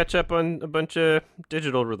can all catch up on a bunch of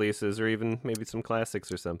digital releases or even maybe some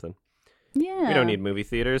classics or something. Yeah. We don't need movie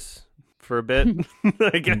theaters for a bit,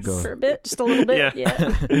 I guess. For a bit, just a little bit.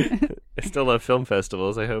 Yeah. I still love film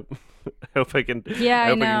festivals. I hope I can go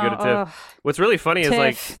to TIFF. What's really funny is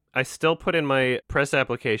like I still put in my press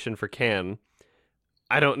application for Cannes.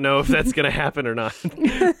 I don't know if that's going to happen or not,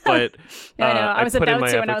 but I put in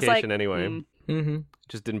my application anyway.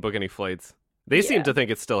 Just didn't book any flights. They seem to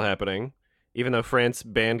think it's still happening, even though France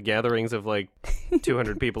banned gatherings of like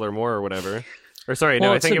 200 people or more or whatever. Or sorry,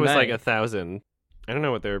 no, I think it was like 1,000. I don't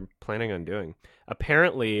know what they're planning on doing.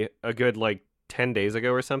 Apparently, a good like 10 days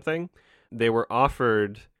ago or something, they were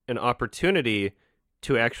offered an opportunity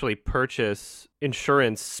to actually purchase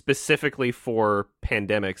insurance specifically for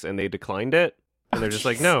pandemics, and they declined it. And they're just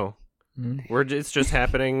like, no, it's just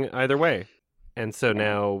happening either way. And so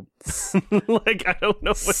now, like, I don't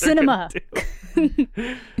know what they're going to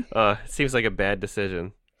do. It seems like a bad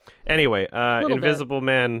decision. Anyway, Little Invisible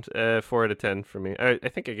Man, 4 out of 10 for me. I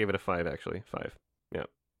think I gave it a 5, actually. 5.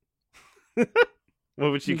 Yeah.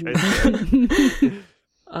 What would you guys say?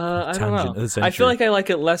 I don't Tangent know. of the I century. feel like I like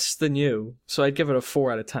it less than you, so I'd give it a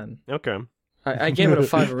 4 out of 10. Okay. I gave it a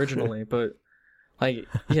 5 originally, but like,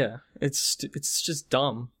 yeah, it's just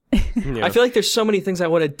dumb. Yeah. I feel like there's so many things I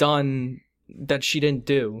would have done that she didn't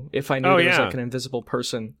do if I knew there was like an invisible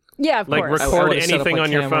person. Yeah, of Like, course. record I would've set up, anything like,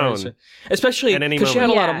 on your cameras, phone. especially at any because she had a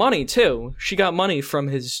moment. lot of Yeah. money too. She got money from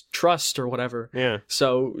his trust or whatever. Yeah.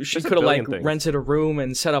 So she There's a could have like billion things. rented a room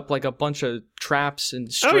and set up like a bunch of traps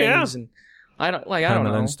and strings and I don't Home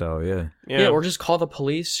know. Alone style, yeah. Yeah, or just call the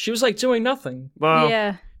police. She was like doing nothing. Well,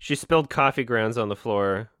 Yeah, she spilled coffee grounds on the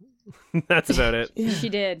floor. That's about it. she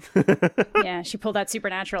did. Yeah, she pulled that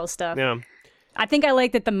supernatural stuff. Yeah. I think I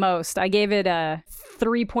liked it the most. I gave it a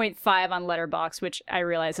 3.5 on Letterboxd, which I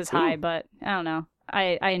realize is high, but I don't know.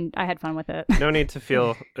 I had fun with it. No need to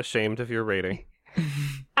feel ashamed of your rating.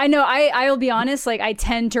 I know. I will be honest. Like, I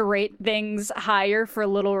tend to rate things higher for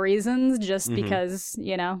little reasons, just because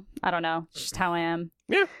I don't know, it's just how I am.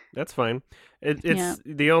 Yeah, that's fine. It's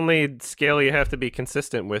the only scale you have to be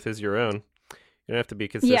consistent with is your own. You don't have to be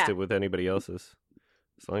consistent with anybody else's,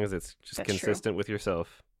 as long as it's just That's consistent with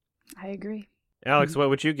yourself. I agree. Alex, what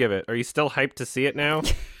would you give it? Are you still hyped to see it now?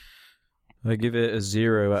 I give it a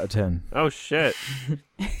 0 out of 10. Oh shit!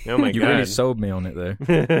 Oh my You god! really sold me on it, though.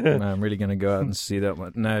 Man, I'm really going to go out and see that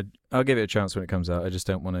one. No, I'll give it a chance when it comes out. I just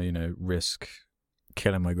don't want to, risk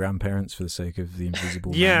killing my grandparents for the sake of the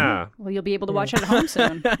Invisible Man. Yeah, Well, you'll be able to watch it at home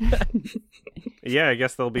soon. yeah. I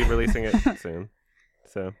guess they'll be releasing it soon,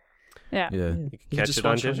 so Yeah. Yeah. you can You catch just it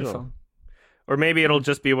on watch your digital. phone. Or maybe it'll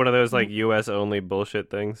just be one of those like U.S. only bullshit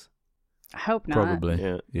things. I hope not. Probably.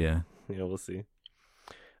 Yeah. Yeah. Yeah, we'll see.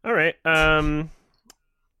 All right.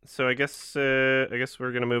 So I guess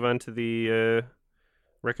we're gonna move on to the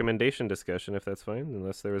recommendation discussion, if that's fine.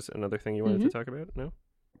 Unless there was another thing you wanted to talk about. No,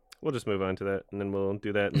 we'll just move on to that, and then we'll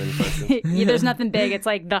do that, and then questions. Yeah, there's nothing big. It's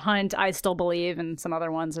like The Hunt, I Still Believe, and some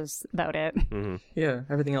other ones is about it. hmm Yeah,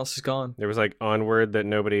 everything else is gone. There was like Onward that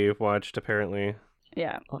nobody watched apparently.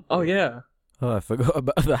 Yeah. Oh yeah. Oh, I forgot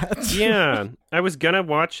about that. Yeah, I was gonna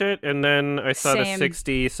watch it, and then I saw Same. the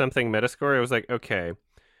 60-something Metascore. I was like, okay,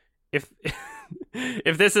 if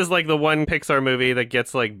if this is like the one Pixar movie that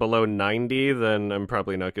gets like below 90, then I'm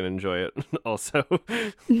probably not gonna enjoy it. Also,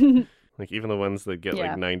 like even the ones that get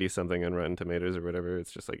like 90-something on Rotten Tomatoes or whatever,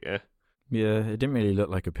 it's just like, eh. Yeah, it didn't really look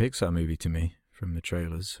like a Pixar movie to me from the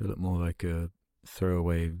trailers. It looked more like a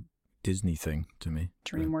throwaway Disney thing to me.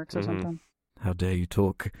 DreamWorks or Mhm. something. How dare you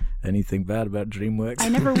talk anything bad about DreamWorks? I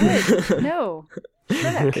never would. No.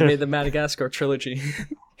 Shrek. They made the Madagascar trilogy.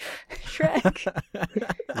 Shrek.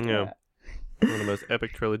 Yeah, one of the most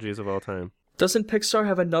epic trilogies of all time. Doesn't Pixar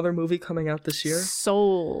have another movie coming out this year?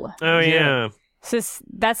 Soul. Oh yeah. So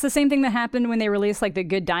that's the same thing that happened when they released like The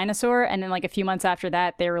Good Dinosaur, and then like a few months after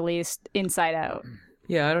that, they released Inside Out.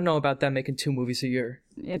 Yeah, I don't know about them making 2 movies a year.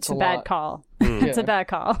 It's a a bad lot. call. Mm. It's a bad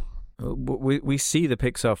call. We see the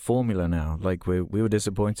Pixar formula now. Like we were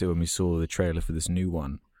disappointed when we saw the trailer for this new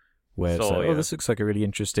one, where it's Soul, like, yeah. oh, this looks like a really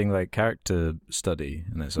interesting like character study,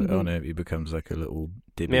 and it's like, oh no, he becomes like a little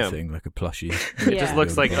dibby Yeah. thing, like a plushie. It just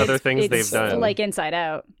looks like other things they've It's done. like Inside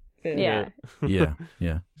Out. Yeah. yeah.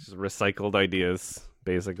 Just recycled ideas,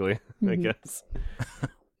 basically. I guess.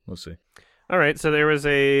 We'll see. All right, so there was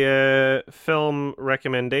a film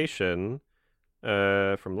recommendation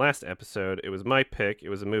from last episode. It was my pick. It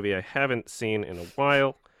was a movie I haven't seen in a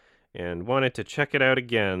while and wanted to check it out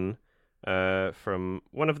again from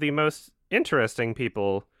one of the most interesting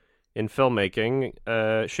people in filmmaking,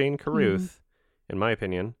 Shane Carruth, in my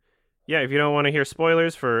opinion. Yeah, if you don't want to hear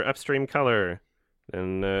spoilers for Upstream Color,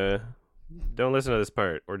 then don't listen to this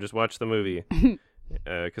part or just watch the movie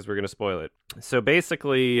because we're going to spoil it. So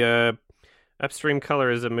basically, Upstream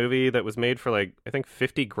Color is a movie that was made for like, I think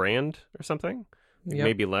 50 grand or something, Yep.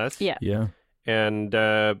 maybe less. Yeah. Yeah. And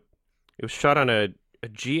it was shot on a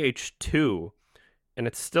GH2 and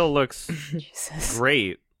it still looks Jesus.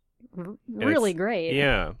 great. Really great.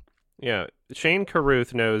 Yeah. Yeah. Shane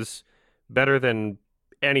Carruth knows better than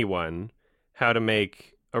anyone how to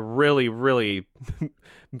make a really, really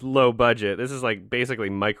low budget. This is like basically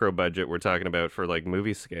micro budget we're talking about for like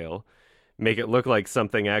movie scale. Make it look like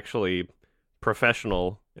something actually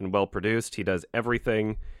professional and well produced. He does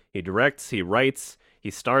everything. He directs, he writes,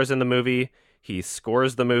 he stars in the movie, he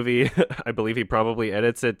scores the movie. I believe he probably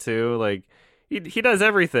edits it too. Like he does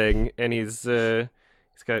everything, and he's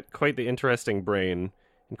got quite the interesting brain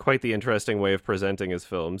and quite the interesting way of presenting his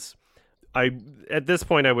films. At this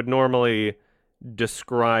point I would normally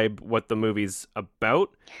describe what the movie's about,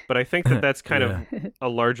 but I think that that's kind of a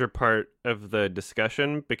larger part of the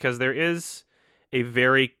discussion, because there is a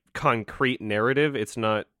very concrete narrative. It's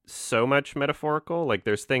not so much metaphorical. Like,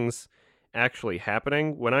 there's things actually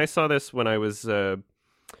happening. When I saw this when I was a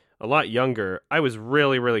lot younger, I was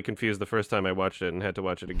really, really confused the first time I watched it and had to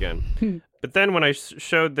watch it again. But then when I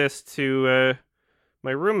showed this to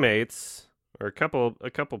my roommates, or a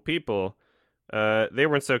couple people, they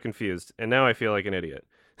weren't so confused, and now I feel like an idiot.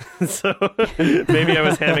 So maybe I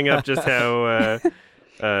was hamming up just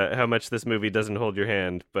how much this movie doesn't hold your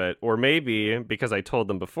hand, or maybe because I told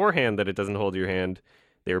them beforehand that it doesn't hold your hand,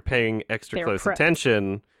 they were paying extra close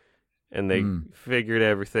attention, and they figured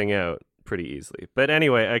everything out pretty easily. But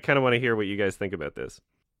anyway, I kind of want to hear what you guys think about this.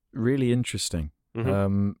 Really interesting.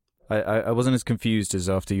 Mm-hmm. I wasn't as confused as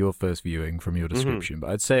after your first viewing from your description,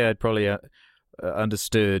 but I'd say I'd probably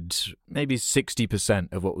understood maybe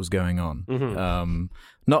 60% of what was going on.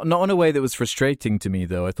 Not in a way that was frustrating to me,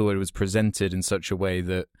 though. I thought it was presented in such a way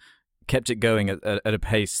that kept it going at a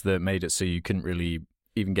pace that made it so you couldn't really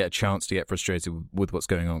even get a chance to get frustrated with what's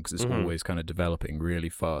going on, because it's always kind of developing really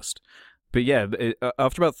fast. But yeah,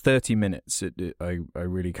 after about 30 minutes, I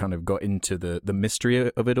really kind of got into the mystery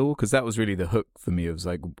of it all, because that was really the hook for me. It was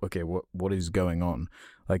like, okay, what is going on?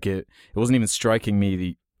 Like, it wasn't even striking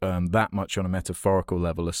me that much on a metaphorical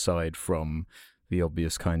level, aside from the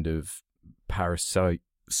obvious kind of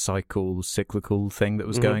cyclical thing that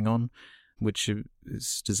was going on, which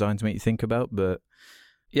is designed to make you think about. But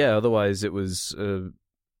yeah, otherwise it was an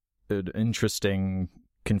interesting,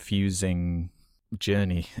 confusing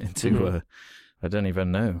journey into I don't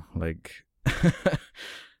even know, like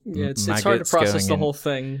yeah, it's hard to process the whole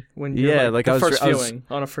thing when you're on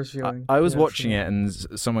a first viewing. I was watching it, and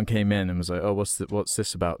someone came in and was like, "Oh, what's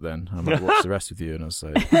this about then?" I'm like, "What's the rest with you?" And I was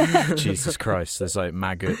like, "Jesus Christ!" There's like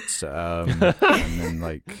maggots, and then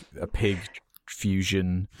like a pig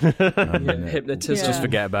fusion, hypnotism. Just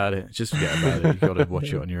forget about it. Just forget about it. You got to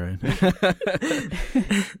watch it on your own.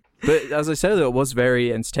 But as I said, it was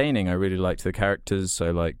very entertaining. I really liked the characters.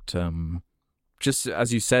 I liked, just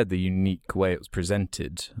as you said, the unique way it was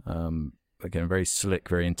presented. Again, very slick,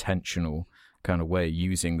 very intentional kind of way,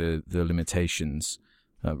 using the limitations,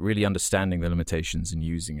 really understanding the limitations and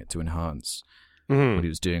using it to enhance what he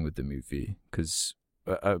was doing with the movie. Because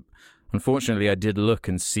unfortunately, I did look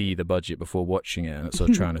and see the budget before watching it, and I was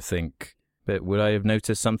sort of trying to think, but would I have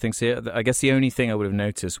noticed something here? I guess the only thing I would have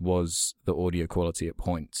noticed was the audio quality at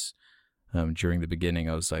points. During the beginning,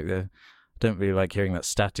 I was like, I don't really like hearing that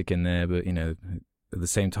static in there, but, you know, at the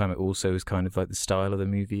same time, it also is kind of like the style of the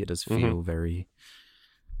movie. It does feel very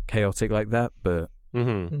chaotic like that, but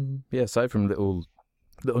yeah, aside from little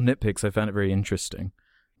nitpicks, I found it very interesting.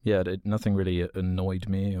 Yeah, nothing really annoyed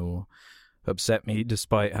me or upset me,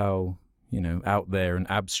 despite how, you know, out there and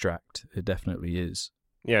abstract it definitely is.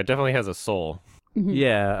 Yeah, it definitely has a soul.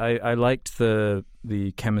 Yeah, I liked the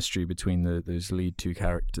chemistry between those lead two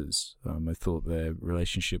characters. I thought their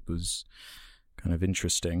relationship was kind of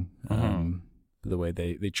interesting. The way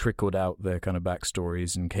they trickled out their kind of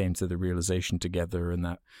backstories and came to the realization together, and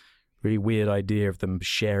that really weird idea of them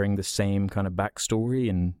sharing the same kind of backstory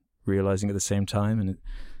and realizing at the same time. And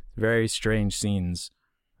very strange scenes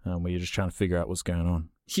where you're just trying to figure out what's going on.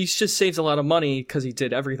 He just saved a lot of money because he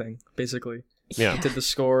did everything, basically. Yeah. He did the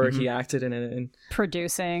score, he acted in it. And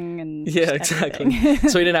producing and yeah, exactly.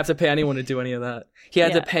 So he didn't have to pay anyone to do any of that. He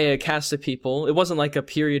had to pay a cast of people. It wasn't like a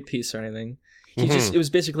period piece or anything. It was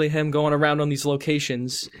basically him going around on these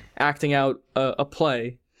locations, acting out a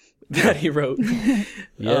play that he wrote.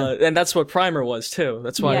 And that's what Primer was, too.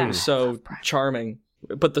 That's why he was so charming.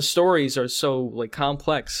 But the stories are so like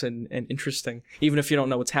complex and interesting, even if you don't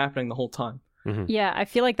know what's happening the whole time. Yeah, I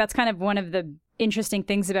feel like that's kind of one of the interesting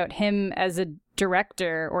things about him as a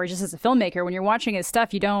director or just as a filmmaker. When you're watching his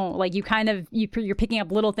stuff, you don't like, you're picking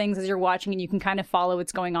up little things as you're watching, and you can kind of follow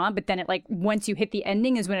what's going on. But then it, like, once you hit the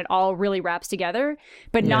ending is when it all really wraps together,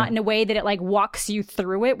 but not in a way that it like walks you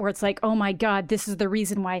through it, where it's like, oh my God, this is the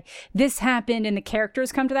reason why this happened, and the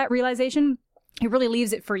characters come to that realization. He really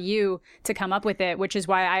leaves it for you to come up with it, which is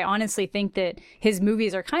why I honestly think that his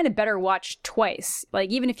movies are kind of better watched twice. Like,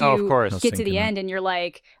 even if you get to the end and you're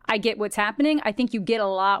like, I get what's happening, I think you get a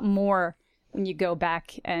lot more when you go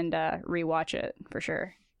back and rewatch it, for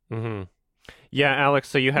sure. Yeah, Alex,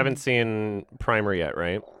 so you haven't seen Primer yet,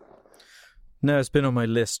 right? No, it's been on my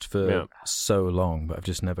list for so long, but I've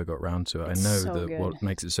just never got round to it. I know what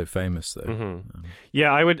makes it so famous, though.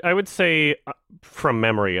 Yeah, I would say, from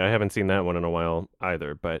memory, I haven't seen that one in a while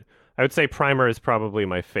either, but I would say Primer is probably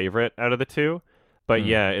my favorite out of the two. But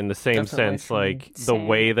yeah, in the same sense, like, the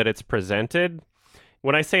way that it's presented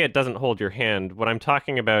when I say it doesn't hold your hand, what I'm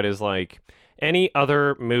talking about is like any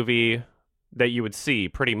other movie that you would see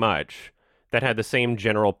pretty much that had the same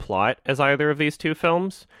general plot as either of these two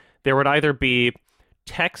films. There would either be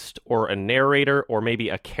text or a narrator or maybe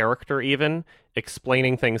a character even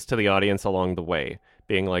explaining things to the audience along the way,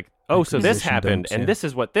 being like, oh, so this happened and this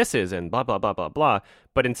is what this is and blah, blah, blah, blah, blah.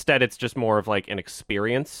 But instead it's just more of like an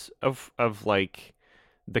experience of like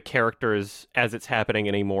the characters as it's happening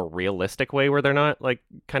in a more realistic way where they're not like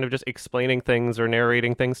kind of just explaining things or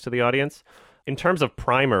narrating things to the audience. In terms of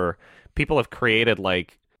primer, people have created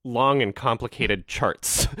like long and complicated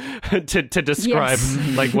charts to describe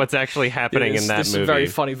like what's actually happening in that movie. Some very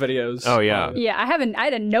funny videos. Oh yeah. Yeah, I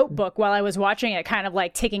had a notebook while I was watching it, kind of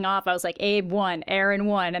like ticking off. I was like Abe 1, Aaron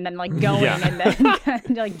 1, and then like going and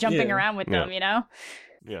then like jumping around with them, you know?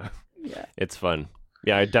 Yeah. It's fun.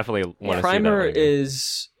 Yeah, I definitely want to see that. Primer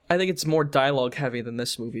is, I think it's more dialogue heavy than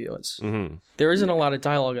this movie is. Mm-hmm. There isn't a lot of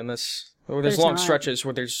dialogue in this. There's long stretches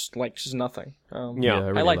where there's like just nothing. I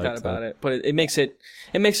really like that about it, but it makes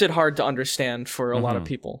it hard to understand for a lot of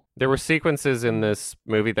people. There were sequences in this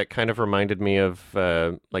movie that kind of reminded me of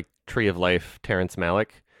like Tree of Life, Terrence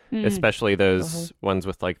Malick, especially those ones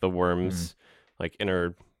with like the worms like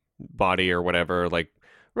inner body or whatever, like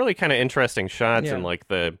really kind of interesting shots and like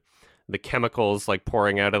the chemicals like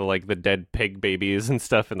pouring out of like the dead pig babies and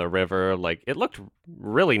stuff in the river. Like it looked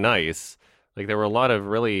really nice. Like there were a lot of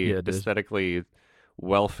really aesthetically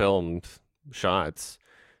well-filmed shots,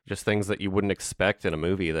 just things that you wouldn't expect in a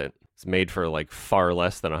movie that's made for like far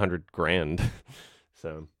less than $100,000.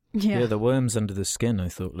 So the worms under the skin I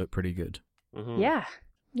thought looked pretty good. Mm-hmm.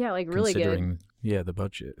 Yeah, like really good. Yeah, the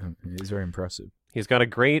budget is very impressive. He's got a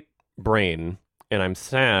great brain, and I'm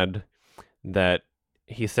sad that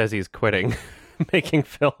he says he's quitting making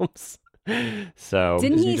films. So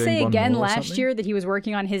didn't he say again last year that he was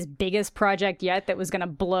working on his biggest project yet that was going to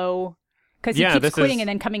blow? Because he keeps quitting and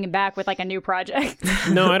then coming back with like a new project.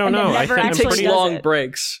 No, I don't know. I think he takes long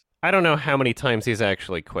breaks. I don't know how many times he's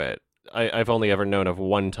actually quit. I've only ever known of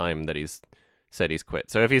one time that he's said he's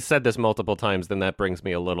quit. So if he's said this multiple times, then that brings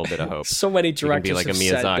me a little bit of hope. So many directors like have a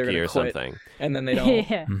said they're Miyazaki or quit, something, and then they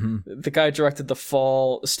don't. The guy directed The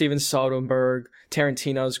Fall, Steven Soderbergh,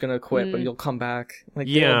 Tarantino's gonna quit, but he'll come back. Like,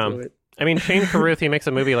 they don't do it. I mean, Shane Carruth, he makes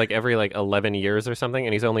a movie like every like 11 years or something,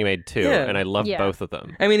 and he's only made 2, and I love both of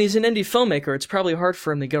them. I mean, he's an indie filmmaker. It's probably hard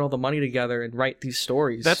for him to get all the money together and write these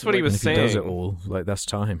stories. That's what he was saying. He does it all. Like, that's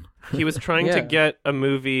time. He was trying to get a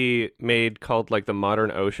movie made called like The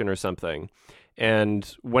Modern Ocean or something. And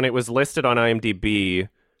when it was listed on IMDb,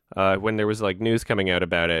 when there was like news coming out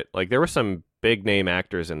about it, like there were some big name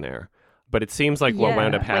actors in there. But it seems like what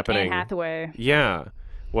wound up happening... Like Anne Hathaway. Yeah.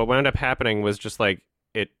 What wound up happening was just like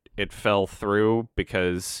it fell through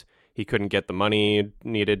because he couldn't get the money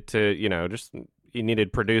needed to, just he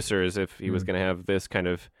needed producers if he was going to have this kind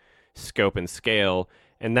of scope and scale.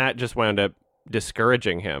 And that just wound up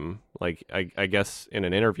discouraging him. Like, I guess in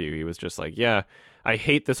an interview, he was just like, yeah, I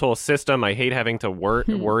hate this whole system. I hate having to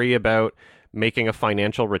worry about making a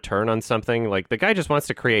financial return on something. Like, the guy just wants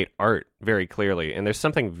to create art very clearly, and there's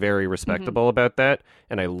something very respectable about that.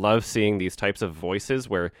 And I love seeing these types of voices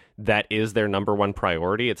where that is their number one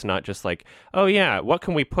priority. It's not just like, oh yeah, what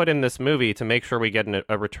can we put in this movie to make sure we get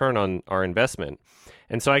a return on our investment?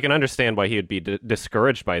 And so I can understand why he would be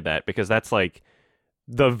discouraged by that, because that's like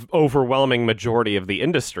the overwhelming majority of the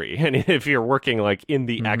industry. And if you're working like in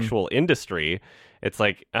the actual industry, it's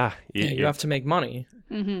like, you have to make money.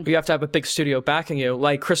 You have to have a big studio backing you.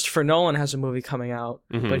 Like Christopher Nolan has a movie coming out,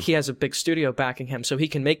 but he has a big studio backing him, so he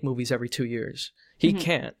can make movies every 2 years. He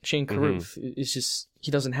can't. Shane Carruth is just,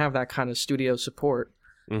 he doesn't have that kind of studio support.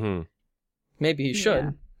 Maybe he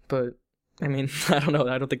should, but I mean, I don't know.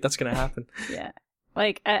 I don't think that's going to happen.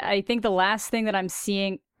 Like, I think the last thing that I'm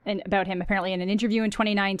seeing about him, apparently in an interview in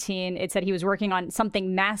 2019, it said he was working on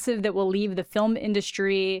something massive that will leave the film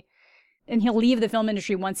industry. And he'll leave the film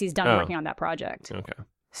industry once he's done working on that project. Okay.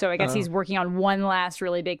 So I guess he's working on one last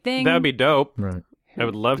really big thing. That would be dope. Right. I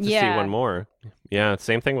would love to see one more. Yeah,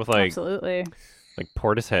 same thing with like... Absolutely. Like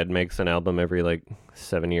Portishead makes an album every like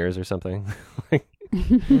 7 years or something. I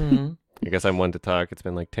guess I'm one to talk. It's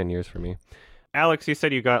been like 10 years for me. Alex, you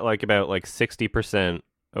said you got like about like 60%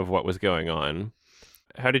 of what was going on.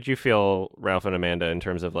 How did you feel, Ralph and Amanda, in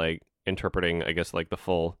terms of like interpreting, I guess, like the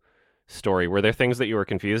full story? Were there things that you were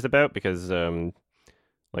confused about? Because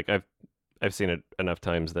like I've seen it enough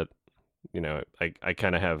times that I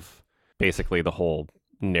kind of have basically the whole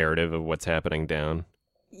narrative of what's happening down.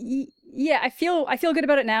 Yeah, I feel good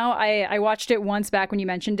about it now. I watched it once back when you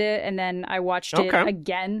mentioned it, and then I watched it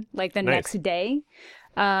again like the next day.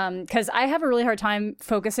 Because I have a really hard time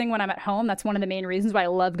focusing when I'm at home. That's one of the main reasons why I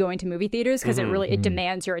love going to movie theaters, because it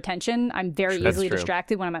demands your attention. I'm very easily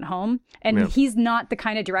distracted when I'm at home. And he's not the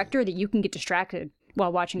kind of director that you can get distracted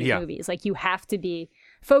while watching his movies. Like, you have to be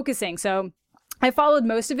focusing. So I followed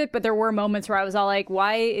most of it, but there were moments where I was all like,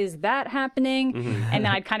 why is that happening? And then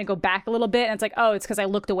I'd kind of go back a little bit, and it's like, oh, it's because I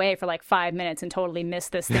looked away for like 5 minutes and totally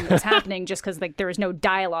missed this thing that was happening just because like there was no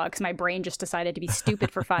dialogue, because my brain just decided to be stupid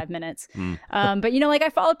for 5 minutes. But, you know, like I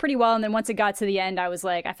followed pretty well. And then once it got to the end, I was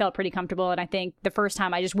like, I felt pretty comfortable. And I think the first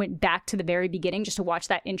time I just went back to the very beginning just to watch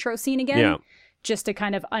that intro scene again. Yeah. Just to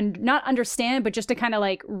kind of not understand, but just to kind of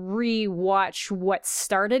like re-watch what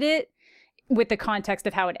started it with the context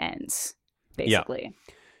of how it ends. Basically.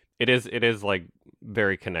 Yeah. It is like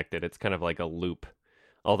very connected. It's kind of like a loop,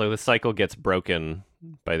 although the cycle gets broken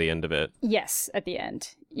by the end of it. Yes, at the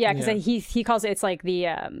end. Yeah, because he calls it, it's like the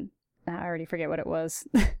I already forget what it was.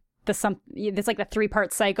 It's like the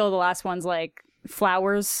 3-part cycle. The last one's like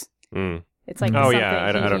flowers. It's like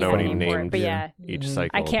I don't know what he named, but each cycle.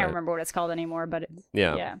 I can't remember what it's called anymore, but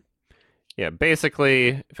yeah.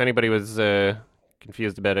 Basically, if anybody was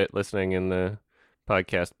confused about it listening in the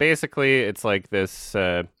podcast, basically it's like this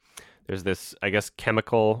there's this, I guess,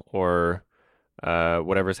 chemical or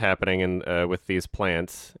whatever's happening with these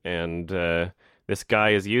plants, and this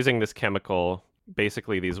guy is using this chemical.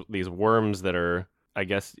 Basically these worms that are, I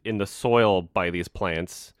guess, in the soil by these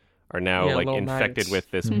plants are now like infected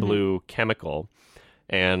with this blue chemical,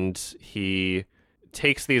 and he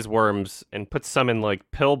takes these worms and puts some in like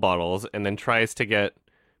pill bottles and then tries to get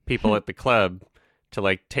people at the club to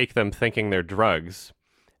like take them thinking they're drugs.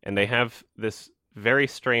 And they have this very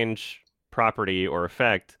strange property or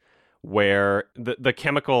effect where the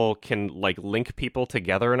chemical can like link people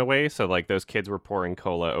together in a way. So like those kids were pouring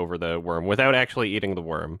cola over the worm without actually eating the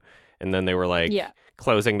worm. And then they were like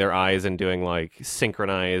closing their eyes and doing like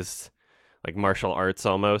synchronized like martial arts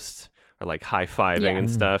almost, or like high-fiving and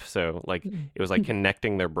stuff. So like it was like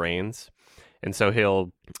connecting their brains. And so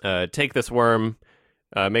he'll take this worm,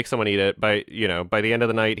 make someone eat it. By the end of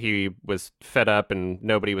the night, he was fed up and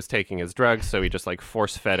nobody was taking his drugs, so he just like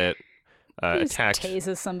force-fed it.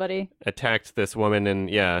 Tases somebody. Attacked this woman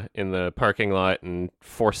in the parking lot and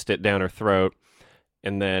forced it down her throat.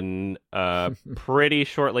 And then pretty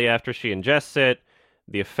shortly after she ingests it,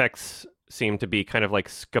 the effects seem to be kind of like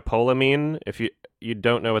scopolamine. If you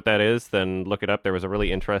don't know what that is, then look it up. There was a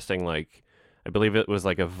really interesting, like, I believe it was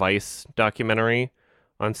like a Vice documentary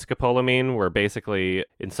on scopolamine, where basically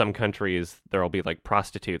in some countries there'll be like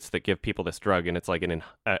prostitutes that give people this drug, and it's like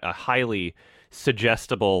a highly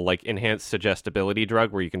suggestible, like enhanced suggestibility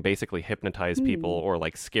drug where you can basically hypnotize people or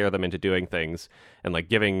like scare them into doing things and like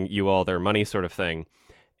giving you all their money sort of thing.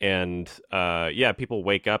 And people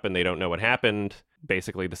wake up and they don't know what happened.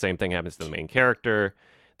 Basically the same thing happens to the main character.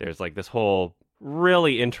 There's like this whole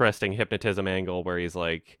really interesting hypnotism angle where he's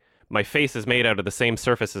like, my face is made out of the same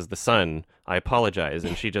surface as the sun. I apologize.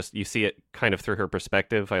 And you see it kind of through her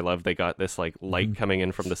perspective. I love they got this like light coming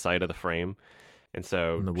in from the side of the frame. And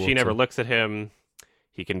so she never looks at him.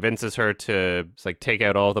 He convinces her to like take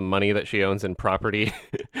out all the money that she owns in property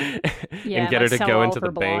and get her to go into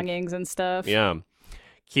the bank. Belongings and stuff. Yeah.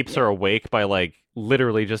 Keeps her awake by like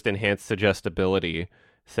literally just enhanced suggestibility,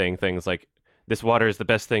 saying things like, this water is the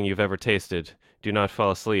best thing you've ever tasted. Do not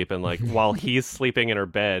fall asleep. And like while he's sleeping in her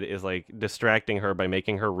bed is like distracting her by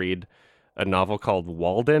making her read a novel called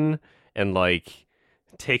Walden and like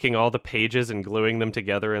taking all the pages and gluing them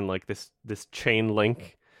together in like this chain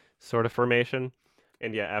link sort of formation.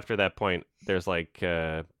 And after that point, there's like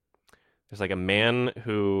a man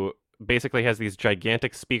who basically has these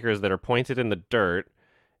gigantic speakers that are pointed in the dirt.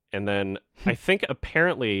 And then I think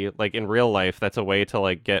apparently like in real life, that's a way to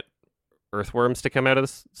like get earthworms to come out of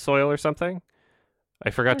the soil or something. I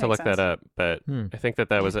forgot to look that up, but I think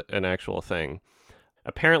that was an actual thing.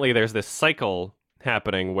 Apparently there's this cycle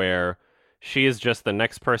happening where she is just the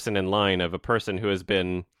next person in line of a person who has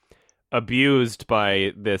been abused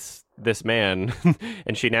by this man,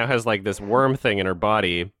 and she now has like this worm thing in her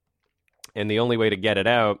body, and the only way to get it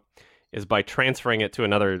out is by transferring it to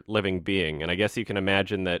another living being. And I guess you can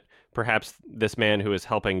imagine that perhaps this man who is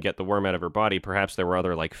helping get the worm out of her body, perhaps there were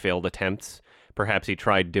other like failed attempts. Perhaps he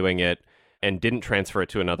tried doing it and didn't transfer it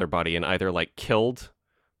to another body and either like killed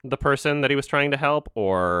the person that he was trying to help,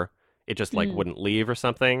 or it just like wouldn't leave or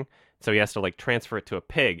something. So he has to like transfer it to a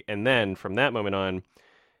pig. And then from that moment on,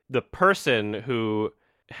 the person who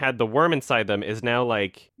had the worm inside them is now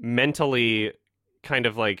like mentally kind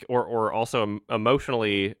of like, or also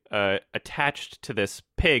emotionally attached to this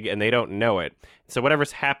pig, and they don't know it. So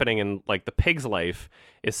whatever's happening in like the pig's life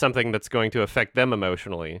is something that's going to affect them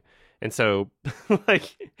emotionally. And so,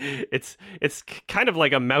 like, it's kind of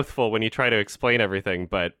like a mouthful when you try to explain everything,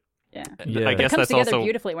 but Yeah. I guess it comes that's together also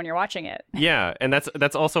beautifully when you're watching it. Yeah, and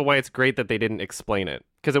that's also why it's great that they didn't explain it,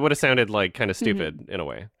 because it would have sounded like kind of stupid in a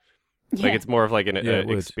way. Like it's more of like an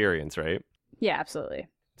experience, right? Yeah, absolutely.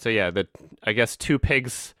 So yeah, I guess two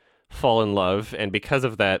pigs fall in love, and because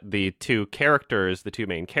of that, the two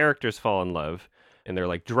main characters fall in love, and they're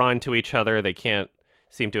like drawn to each other. They can't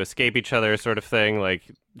seem to escape each other, sort of thing. Like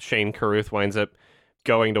Shane Carruth winds up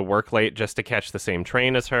going to work late just to catch the same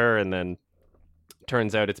train as her, and then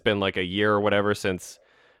turns out it's been like a year or whatever since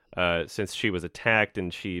she was attacked,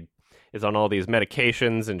 and she is on all these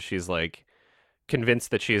medications, and she's like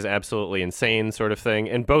convinced that she is absolutely insane, sort of thing.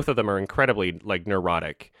 And both of them are incredibly like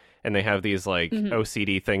neurotic, and they have these like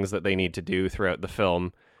OCD things that they need to do throughout the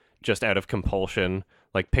film just out of compulsion,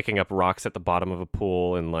 like picking up rocks at the bottom of a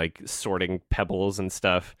pool and like sorting pebbles and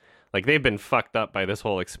stuff. Like they've been fucked up by this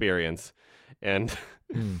whole experience. And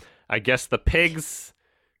I guess the pigs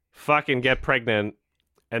fucking get pregnant,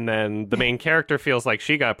 and then the main character feels like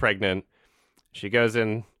she got pregnant. She goes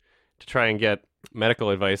in to try and get medical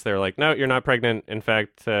advice. They're like, no, you're not pregnant. In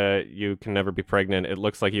fact, you can never be pregnant. It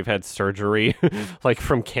looks like you've had surgery, like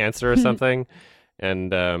from cancer or something.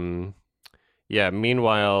 And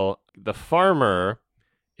meanwhile, the farmer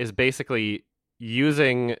is basically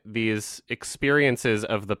using these experiences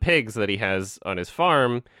of the pigs that he has on his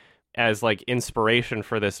farm as like inspiration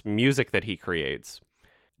for this music that he creates.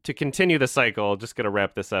 To continue the cycle, just going to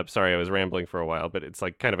wrap this up. Sorry, I was rambling for a while, but it's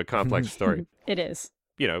like kind of a complex story. It is.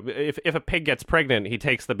 You know, if a pig gets pregnant, he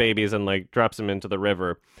takes the babies and like drops them into the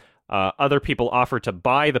river. Other people offer to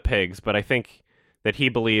buy the pigs, but I think that he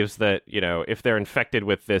believes that, you know, if they're infected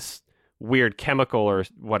with this weird chemical or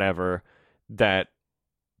whatever, that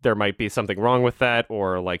there might be something wrong with that,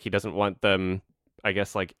 or like he doesn't want them, I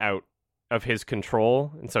guess, like out of his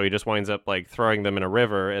control, and so he just winds up like throwing them in a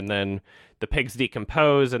river, and then the pigs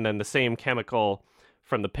decompose, and then the same chemical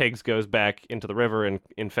from the pigs goes back into the river and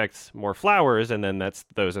infects more flowers, and then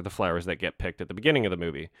those are the flowers that get picked at the beginning of the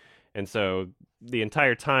movie. And so the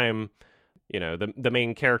entire time, you know, the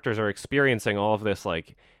main characters are experiencing all of this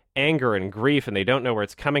like anger and grief, and they don't know where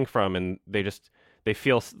it's coming from, and they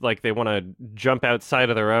feel like they want to jump outside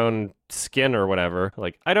of their own skin or whatever.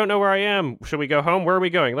 Like, I don't know where I am. Should we go home? Where are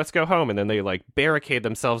we going? Let's go home. And then they like barricade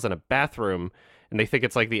themselves in a bathroom, and they think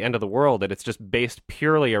it's like the end of the world. And it's just based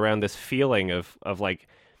purely around this feeling of like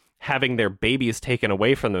having their babies taken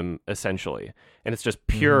away from them, essentially. And it's just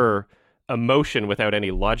pure emotion without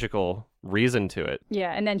any logical reason to it.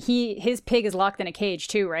 Yeah, and then his pig is locked in a cage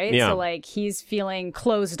too, right? Yeah. So like he's feeling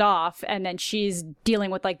closed off, and then she's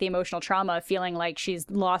dealing with like the emotional trauma, feeling like she's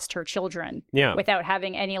lost her children. Yeah. Without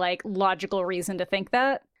having any like logical reason to think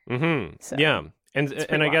that. Mm-hmm. So, yeah.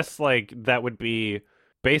 And I guess like that would be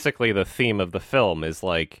basically the theme of the film, is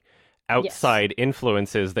like outside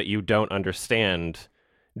influences that you don't understand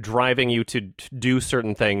driving you to do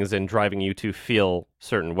certain things and driving you to feel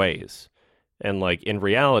certain ways. And like in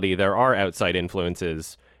reality, there are outside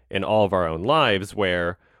influences in all of our own lives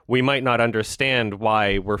where we might not understand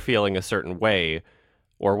why we're feeling a certain way,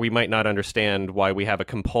 or we might not understand why we have a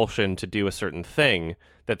compulsion to do a certain thing,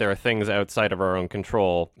 that there are things outside of our own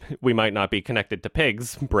control. We might not be connected to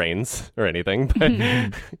pigs' brains or anything, but,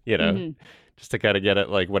 you know, just to kind of get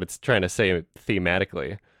at like what it's trying to say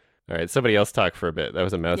thematically. All right, somebody else talk for a bit. That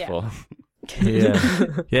was a mouthful.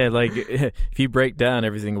 Yeah, like if you break down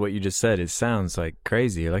everything what you just said, it sounds like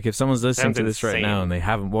crazy. Like if someone's listening to this right now and they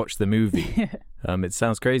haven't watched the movie, it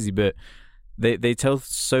sounds crazy, but they tell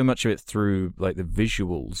so much of it through like the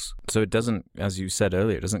visuals. So it doesn't, as you said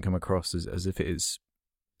earlier, it doesn't come across as if it is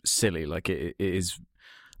silly. Like it is,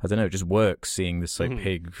 I don't know, it just works seeing this like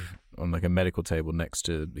pig on like a medical table next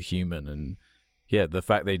to the human. And yeah, the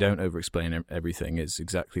fact they don't over-explain everything is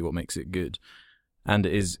exactly what makes it good. And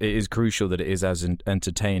it is crucial that it is as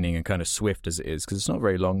entertaining and kind of swift as it is, because it's not a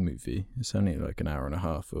very long movie. It's only like an hour and a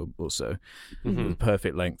half or so. The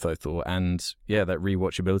perfect length, I thought. And yeah, that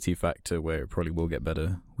rewatchability factor where it probably will get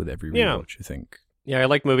better with every rewatch, I think. Yeah, I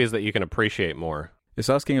like movies that you can appreciate more. It's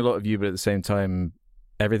asking a lot of you, but at the same time,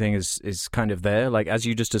 everything is kind of there. Like, as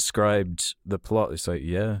you just described the plot, it's like,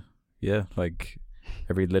 yeah, like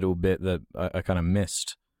every little bit that I kind of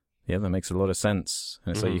missed. Yeah, that makes a lot of sense.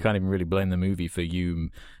 And it's like you can't even really blame the movie for you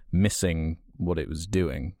missing what it was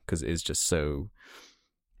doing, because it is just so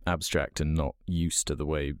abstract and not used to the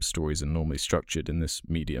way stories are normally structured in this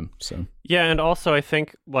medium. So yeah, and also I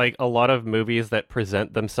think like a lot of movies that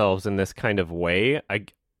present themselves in this kind of way,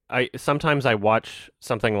 I sometimes I watch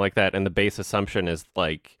something like that and the base assumption is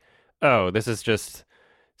like, oh, this is just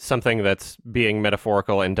something that's being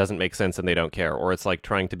metaphorical and doesn't make sense and they don't care, or it's like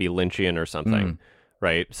trying to be Lynchian or something,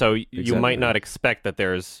 right? So you might not expect that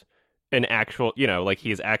there's an actual, like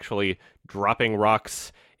he's actually dropping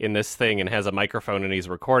rocks in this thing and has a microphone and he's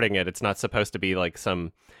recording it. It's not supposed to be like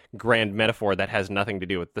some grand metaphor that has nothing to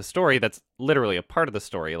do with the story. That's literally a part of the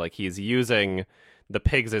story. Like he's using the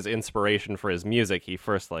pigs as inspiration for his music. He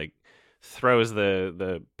first like throws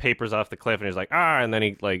the papers off the cliff and he's like, and then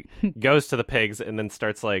he like goes to the pigs and then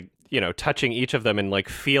starts like, touching each of them and like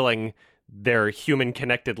feeling their human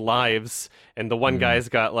connected lives. And the one guy's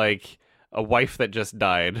got like a wife that just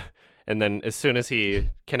died. And then as soon as he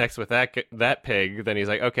connects with that pig, then he's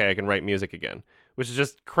like, okay, I can write music again, which is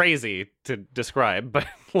just crazy to describe. But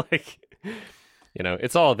like,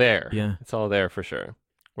 it's all there. Yeah. It's all there for sure.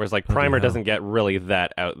 Whereas like Primer doesn't get really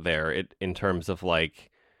that out there in terms of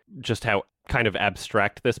like just how kind of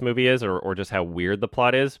abstract this movie is or just how weird the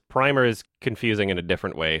plot is. Primer is confusing in a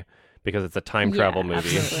different way because it's a time travel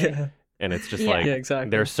movie. Yeah. And it's just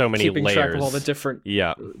exactly. There's so many Keeping layers. track of all the different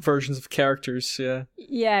versions of characters.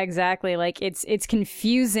 Yeah, exactly. Like it's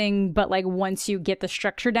confusing, but like once you get the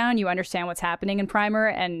structure down, you understand what's happening in Primer,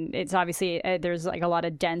 and it's obviously there's like a lot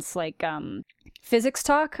of dense like physics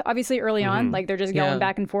talk. Obviously, early on, like they're just going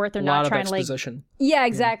back and forth. They're not trying to like. Yeah,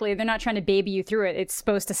 exactly. They're not trying to baby you through it. It's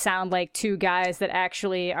supposed to sound like two guys that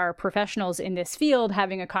actually are professionals in this field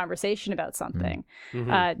having a conversation about something.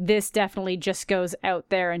 This definitely just goes out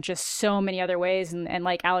there in just so many other ways, and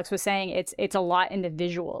like Alex was saying, it's a lot in the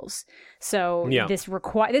visuals. So this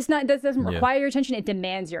doesn't require your attention. It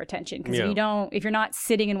demands your attention because if you're not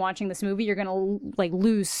sitting and watching this movie, you're gonna like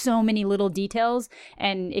lose so many little details,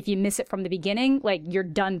 and if you miss it from the beginning, like you're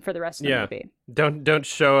done for the rest of the movie. Don't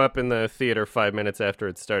show up in the theater 5 minutes after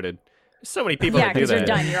it started. There's so many people that do that. Yeah, because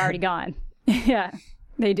you're done. You're already gone. Yeah,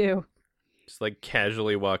 they do. Just like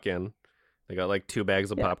casually walk in. They got like 2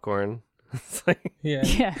 bags of popcorn. It's like,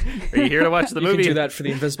 yeah. Are you here to watch the movie? You can do that for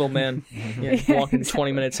The Invisible Man. Walk in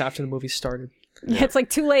 20 minutes after the movie started. Yeah, it's like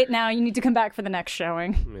too late now. You need to come back for the next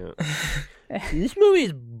showing. Yeah. This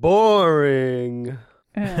movie's boring.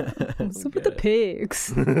 What's up with the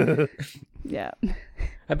pigs? Yeah.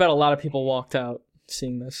 I bet a lot of people walked out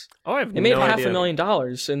seeing this. Oh, It made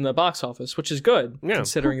 $500,000 in the box office, which is good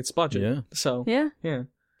considering its budget. Yeah. So yeah.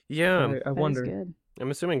 I wonder. Good. I'm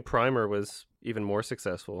assuming Primer was even more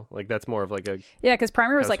successful. Like that's more of like a because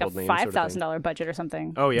Primer was like a $5,000 budget or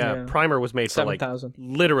something. Oh yeah. Primer was made for like $7,000.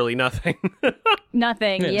 literally nothing.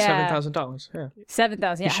 Nothing. Yeah. $7,000. Yeah.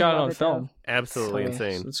 $7,000. Yeah. He shot it on film. Absolutely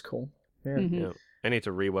insane. That's cool. Yeah. Yeah. I need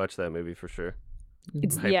to rewatch that movie for sure.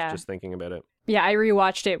 It's hyped just thinking about it. Yeah, I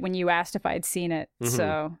rewatched it when you asked if I'd seen it,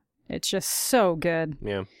 so it's just so good.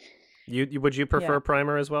 Yeah. Would you prefer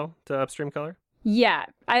Primer as well to Upstream Color? Yeah,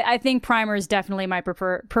 I think Primer is definitely my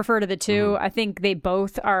prefer to the two. I think they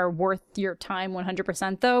both are worth your time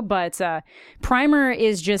 100% though, but Primer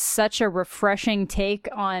is just such a refreshing take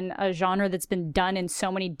on a genre that's been done in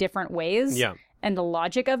so many different ways. Yeah. And the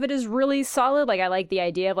logic of it is really solid. Like I like the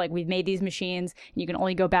idea of like we've made these machines and you can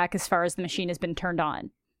only go back as far as the machine has been turned on.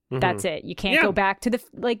 That's it. You can't go back to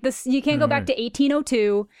you can't go back to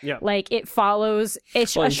 1802. Yeah. Like it follows a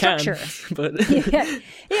structure. But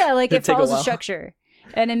like it follows a structure.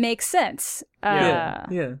 And it makes sense.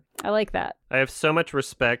 I like that. I have so much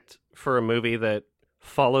respect for a movie that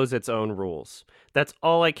follows its own rules. That's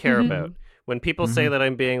all I care about. When people say that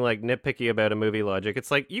I'm being like nitpicky about a movie logic,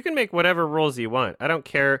 it's like you can make whatever rules you want. I don't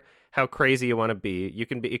care how crazy you want to be.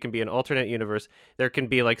 It can be an alternate universe. There can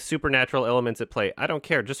be like supernatural elements at play. I don't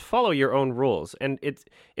care. Just follow your own rules. And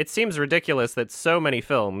it seems ridiculous that so many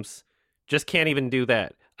films just can't even do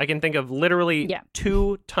that. I can think of literally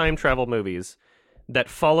 2 time travel movies that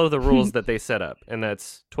follow the rules that they set up, and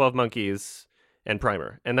that's 12 Monkeys and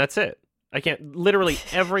Primer, and that's it. I can't. Literally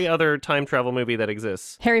every other time travel movie that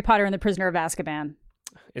exists. Harry Potter and the Prisoner of Azkaban.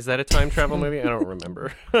 Is that a time travel movie? I don't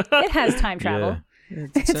remember. It has time travel.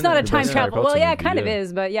 It's not a time travel. Well, yeah, it kind of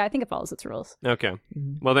is, but yeah, I think it follows its rules. Okay.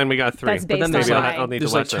 Well, then we got 3. That's but then there's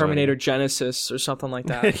there's like Terminator Genesis or something like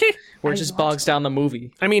that, where it just bogs down the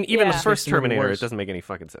movie. I mean, even the first Terminator, it doesn't make any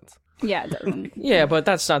fucking sense. Yeah, it doesn't. Yeah, but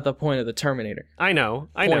that's not the point of the Terminator. I know.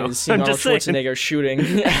 Point is seeing Arnold Schwarzenegger shooting.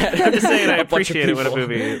 I'm just saying I appreciate it when a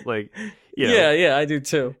movie like. Yeah, I do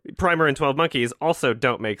too. Primer and 12 Monkeys also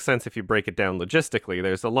don't make sense if you break it down logistically.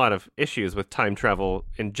 There's a lot of issues with time travel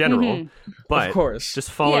in general, but of course. Just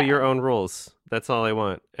follow your own rules. That's all I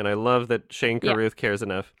want. And I love that Shane Carruth cares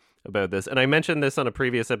enough about this. And I mentioned this on a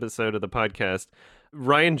previous episode of the podcast.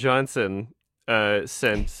 Ryan Johnson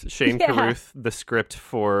sent Shane Carruth the script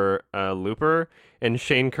for Looper, and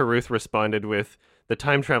Shane Carruth responded with, the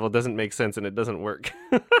time travel doesn't make sense and it doesn't work.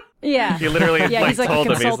 Yeah. He literally he's like told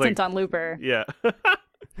a him, consultant on Looper. Yeah.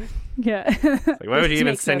 Yeah. Like, why would you even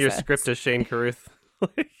Makes no send your sense. script to Shane Carruth?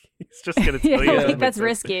 He's just going to tell you. I it think doesn't that's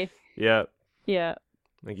make sense. risky. Yeah. Yeah.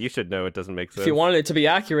 Like, you should know it doesn't make sense. If he wanted it to be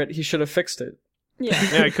accurate, he should have fixed it. Yeah.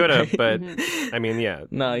 Yeah, I could have, but I mean, yeah.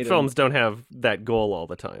 No, you Films don't have that goal all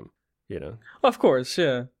the time, Of course,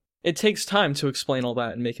 yeah. It takes time to explain all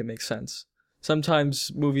that and make it make sense.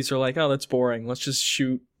 Sometimes movies are like, oh, that's boring. Let's just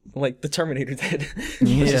shoot like the Terminator did.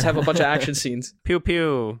 Let's just have a bunch of action scenes. Pew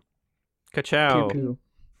pew. Ka-chow. Pew,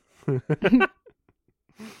 pew.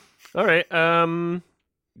 All right.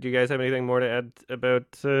 Do you guys have anything more to add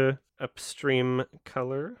about Upstream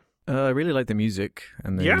Color? I really like the music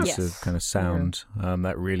and the Yeah. use of Yes. kind of sound.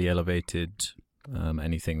 That really elevated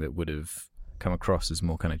anything that would have come across as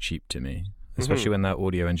more kind of cheap to me. Especially when that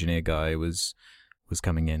audio engineer guy was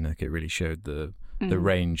coming in, like it really showed the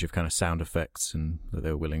range of kind of sound effects and that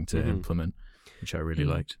they were willing to implement, which I really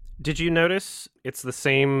liked. Did you notice it's the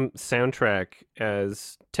same soundtrack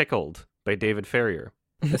as Tickled by David Farrier?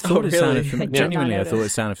 I thought it really? sounded Yeah. genuinely. I thought it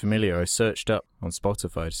notice. sounded familiar. I searched up on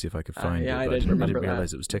Spotify to see if I could find yeah, it, I but I didn't didn't remember that.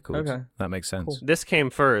 realize it was Tickled. Okay. That makes sense. Cool. This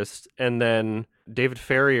came first, and then David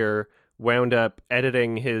Farrier wound up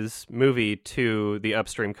editing his movie to the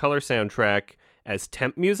Upstream Color soundtrack as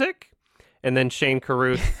temp music. And then Shane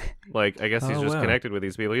Carruth, I guess he's Oh, just wow. connected with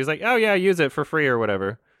these people. He's like, oh yeah, use it for free or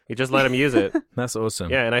whatever. He just let him use it. That's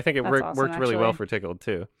awesome. Yeah, and I think it That's worked awesome, really well actually. for Tickled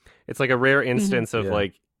too. It's like a rare instance of Yeah.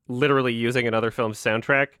 literally using another film's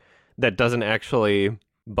soundtrack that doesn't actually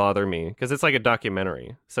bother me because it's like a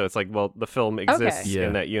documentary. So it's like, well, the film exists Yeah.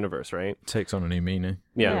 in that universe, right? Takes on a new meaning.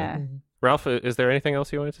 Yeah. Ralph, is there anything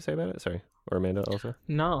else you wanted to say about it? Sorry, or Amanda also.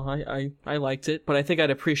 No, I liked it, but I think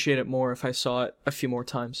I'd appreciate it more if I saw it a few more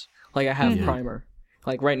times. Like I have Primer.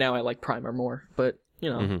 Like right now I like Primer more, but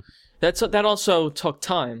that also took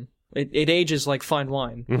time. It ages like fine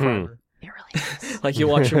wine. Primer. It really is. Like you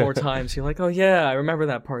watch it more times, you're like, oh yeah, I remember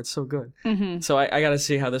that part. It's so good. So I got to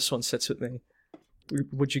see how this one sits with me.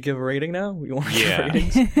 Would you give a rating now? You want to give Yeah.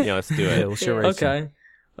 ratings? Yeah, let's do Yeah, it. we'll show rating.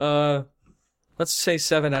 Okay. Let's say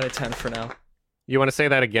 7 out of 10 for now. You want to say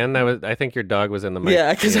that again? I think your dog was in the mic.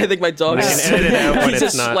 Yeah, because I think my dog. I can edit it out when He's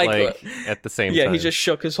it's just not like, at the same yeah, time. he just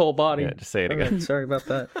shook his whole body. Yeah, just say it again. Okay, sorry about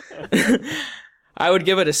that. I would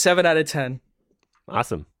give it a 7 out of 10.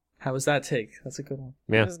 Awesome. How was that take? That's a good one.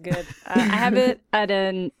 Yeah. It was good. I have it at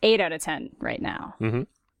an 8 out of 10 right now. Mm-hmm.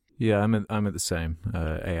 Yeah, I'm at the same 8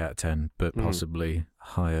 out of 10, but possibly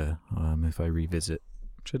higher if I revisit,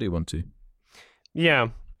 which I do want to. Yeah,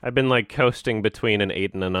 I've been coasting between an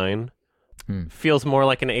 8 and a 9. Feels more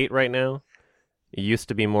like an 8 right now. It used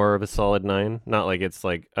to be more of a solid 9. Not like it's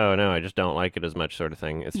like, oh no, I just don't like it as much sort of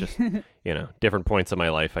thing. It's just, different points of my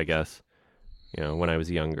life, I guess. When I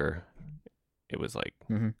was younger, it was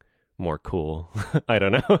more cool. I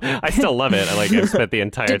don't know. I still love it. I've spent the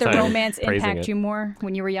entire Did the time romance praising impact it. you more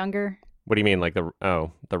when you were younger? What do you mean? The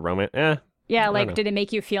romance? Yeah, don't know. did it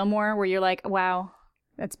make you feel more where you're like, wow,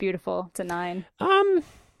 that's beautiful. It's a 9. I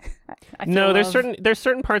feel No, love. there's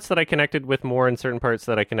certain parts that I connected with more and certain parts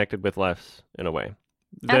that I connected with less in a way.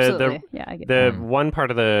 Absolutely. Yeah, I get The one part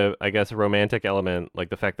of the, I guess, romantic element, like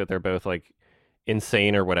the fact that they're both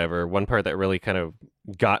insane or whatever, one part that really kind of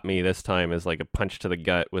got me this time is a punch to the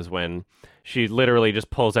gut was when she literally just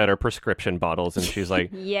pulls out her prescription bottles and she's like,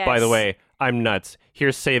 Yes. by the way, I'm nuts.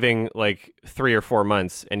 Here's saving 3 or 4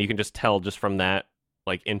 months. And you can just tell just from that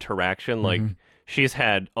interaction, she's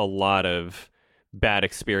had a lot of bad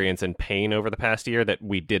experience and pain over the past year that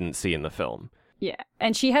we didn't see in the film. Yeah.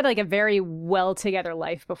 And she had a very well together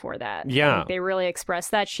life before that. Yeah. They really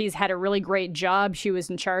expressed that. She's had a really great job. She was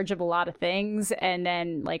in charge of a lot of things. And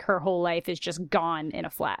then her whole life is just gone in a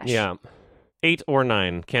flash. Yeah. 8 or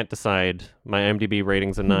 9. Can't decide. My IMDb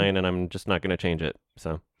rating's a 9 and I'm just not going to change it.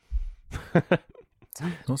 So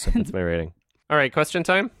Awesome. that's my rating. All right. Question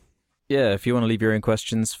time? Yeah, if you want to leave your own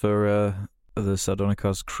questions for the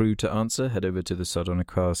Sardonicast crew to answer, head over to the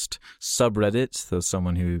Sardonicast subreddit. There's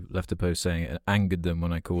someone who left a post saying it angered them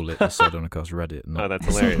when I call it the Sardonicast Reddit, not that's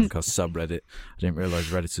the hilarious. Sardonicast subreddit. I didn't realize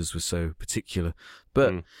Redditors were so particular.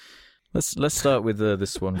 But let's start with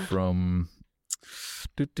this one from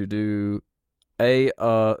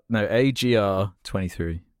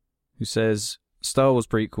AGR23, who says, Star Wars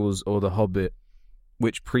prequels or The Hobbit,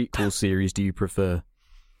 which prequel series do you prefer?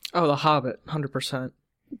 Oh, The Hobbit, 100%.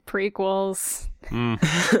 Prequels. I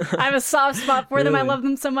have a soft spot for them. I love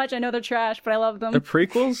them so much. I know they're trash, but I love them. The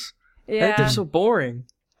prequels? I think Yeah. they're so boring.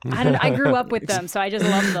 I don't know. I grew up with them, so I just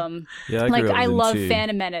love them. Yeah, I grew up I with them love too.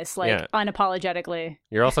 Phantom Menace, Yeah. unapologetically.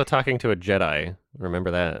 You're also talking to a Jedi.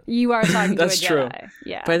 Remember that. You are talking That's to a true. Jedi.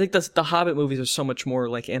 Yeah. But I think the Hobbit movies are so much more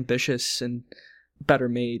like ambitious and better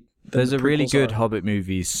made. There's the a really prequels good are. Hobbit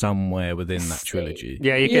movie somewhere within that trilogy.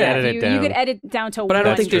 Yeah, you can Yeah. edit it down. You could edit down to But I don't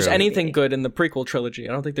one think there's true. anything good in the prequel trilogy.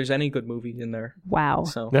 I don't think there's any good movie in there. Wow.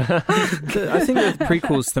 So I think the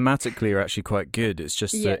prequels thematically are actually quite good. It's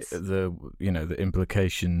just Yes. the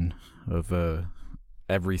implication of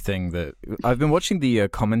everything that I've been watching the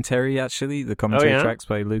commentary. Actually, the commentary yeah? tracks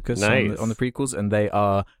by Lucas Nice. on the prequels, and they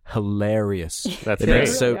are hilarious. That's It great.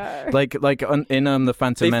 makes so like in the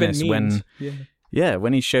Phantom they've been Menace memed. when. Yeah,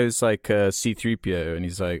 when he shows like C-3PO and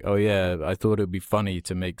he's like, "Oh yeah, I thought it'd be funny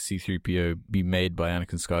to make C-3PO be made by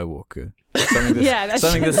Anakin Skywalker."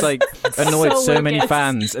 Something that's like annoyed so many Lucas.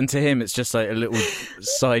 fans, and to him it's just like a little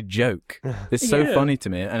side joke. It's so Yeah. funny to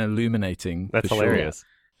me and illuminating. That's for sure. hilarious.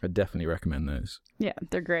 I definitely recommend those. Yeah,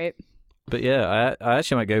 they're great. But yeah, I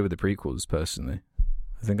actually might go with the prequels personally.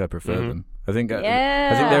 I think I prefer them. I think I think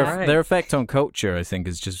Yeah. their effect on culture, I think,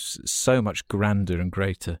 is just so much grander and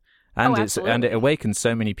greater. And absolutely. it awakens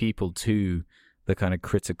so many people to the kind of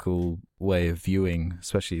critical way of viewing,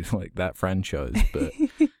 especially like that franchise. But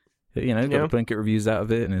got the blanket reviews out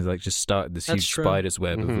of it, and it's like just started this That's huge true. spider's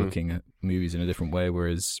web of looking at movies in a different way.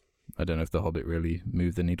 Whereas I don't know if The Hobbit really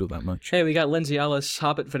moved the needle that much. Hey, we got Lindsay Ellis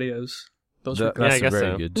Hobbit videos. Those were That's I a guess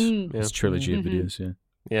very so. good. Mm. It's a trilogy of videos. Yeah.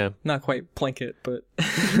 Yeah. not quite blanket, but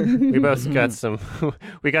We both got some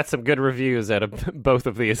good reviews out of both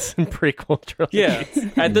of these prequel trilogies.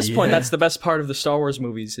 yeah. At this point, Yeah. that's the best part of the Star Wars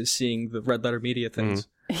movies is seeing the Red Letter Media things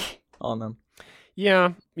on them.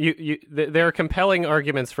 Yeah, there are compelling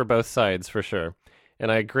arguments for both sides for sure,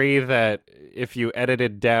 and I agree that if you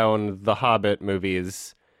edited down the Hobbit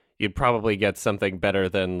movies, you'd probably get something better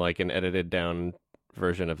than like an edited down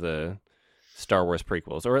version of the Star Wars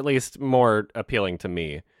prequels, or at least more appealing to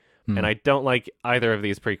me. And I don't like either of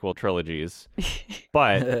these prequel trilogies,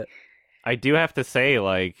 but I do have to say,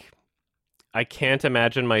 like, I can't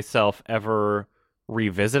imagine myself ever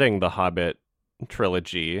revisiting the Hobbit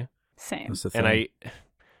trilogy. Same. That's the thing. And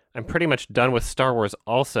I'm pretty much done with Star Wars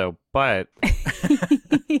also, but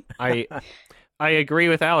I agree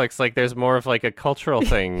with Alex, like there's more of like a cultural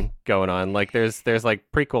thing going on. Like there's like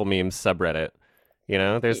prequel memes subreddit.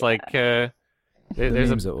 There's like the there's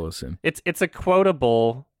memes are awesome. it's a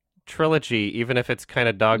quotable trilogy, even if it's kind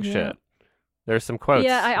of dog shit. There's some quotes.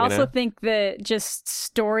 Yeah, I also think that just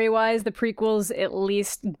story-wise, the prequels at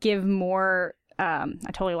least give more. I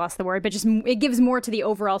totally lost the word, but just it gives more to the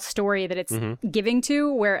overall story that it's giving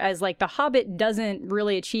to, whereas like The Hobbit doesn't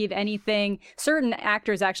really achieve anything. Certain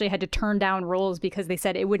actors actually had to turn down roles because they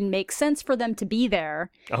said it wouldn't make sense for them to be there.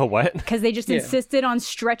 Oh, what? Because they just insisted on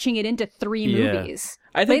stretching it into 3 movies.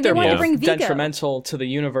 I think they wanted they're to bring Vigo. detrimental to the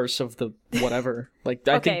universe of the whatever. Like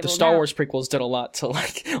I Okay, think the well, Star now- Wars prequels did a lot to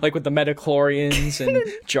like with the metachlorians and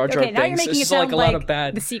Jar Jar Okay, now you're things. making It's it just like sound a lot like of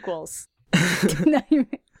bad. the sequels.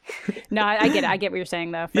 No, I get it. I get what you're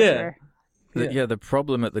saying, though, for Yeah. sure. The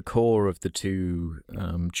problem at the core of the two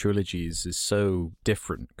trilogies is so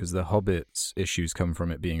different because the Hobbit's issues come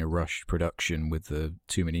from it being a rushed production with the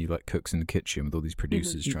too many like cooks in the kitchen with all these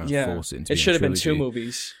producers trying to force it into It being a should have been 2 trilogy.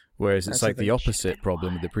 movies. Whereas That's it's the like the thing. opposite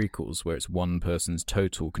problem with the prequels, where it's one person's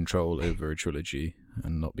total control over a trilogy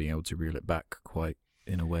and not being able to reel it back quite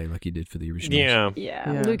in a way like he did for the originals.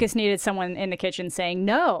 Yeah. Lucas needed someone in the kitchen saying,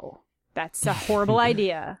 no, that's a horrible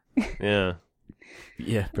idea. Yeah.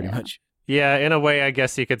 Yeah, pretty much. Yeah, in a way, I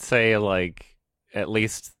guess you could say, like, at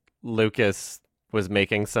least Lucas was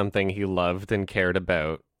making something he loved and cared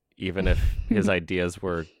about, even if his ideas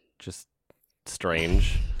were just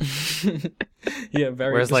strange. Yeah,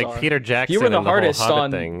 very Whereas, bizarre. like, Peter Jackson You were the and hardest the whole Hobbit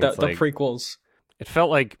on thing, the it's like, prequels. it felt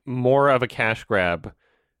like more of a cash grab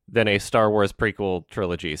than a Star Wars prequel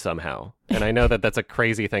trilogy somehow. And I know that that's a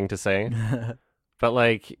crazy thing to say, but,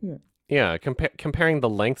 like, comparing the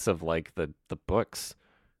lengths of, like, the books,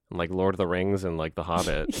 and, like, Lord of the Rings and, like, The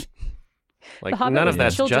Hobbit... Like, The Hobbit none was of the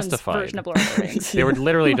that's children's justified. version of Lord of the Rings. They were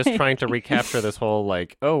literally just trying to recapture this whole,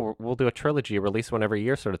 like, oh, we'll do a trilogy, release one every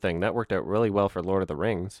year sort of thing. That worked out really well for Lord of the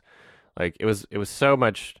Rings. Like, it was so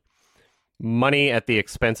much money at the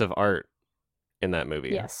expense of art in that movie.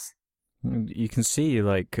 Yes. You can see,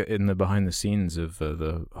 like, in the behind the scenes of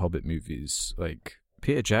the Hobbit movies, like,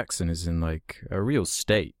 Peter Jackson is in, like, a real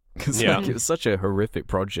state. Because like, it was such a horrific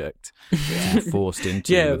project to be forced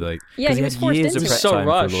into. Yeah. Like, Yeah, 'cause he was had forced years into of it. prep So time for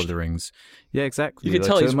rushed. Lord of the Rings. Yeah, exactly. You can Like,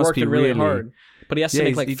 tell so he's it must be working really hard. But he has to Yeah, make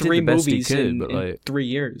he like did 3 the best he movies could, in but, 3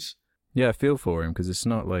 years. Yeah, I feel for him because it's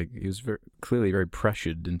not like he was clearly very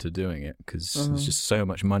pressured into doing it because there's just so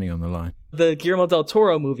much money on the line. The Guillermo del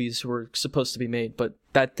Toro movies were supposed to be made, but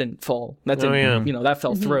that didn't fall. That didn't, that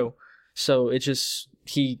fell through. So it just,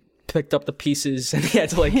 he picked up the pieces and he had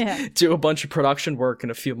to do a bunch of production work in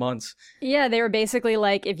a few months. Yeah, they were basically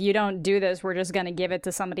like, if you don't do this, we're just going to give it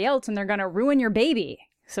to somebody else and they're going to ruin your baby.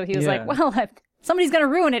 So he was like, well, if somebody's going to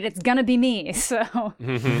ruin it, it's going to be me. So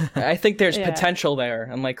I think there's potential there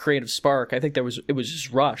and like creative spark. I think it was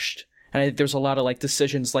just rushed. And there's a lot of like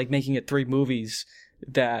decisions like making it 3 movies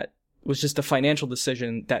that was just a financial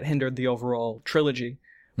decision that hindered the overall trilogy.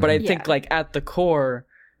 But I think like at the core,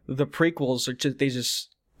 the prequels are just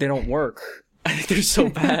they don't work. I think they're so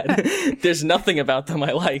bad. There's nothing about them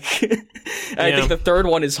I like. I think the third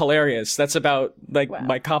one is hilarious. That's about like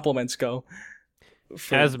my compliments go.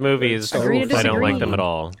 As movies, I don't like them at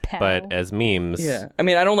all. But as memes, I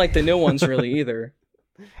mean, I don't like the new ones really either.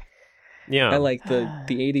 Yeah, I like the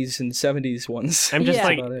 80s and 70s ones. I'm just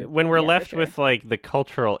like when we're left with like the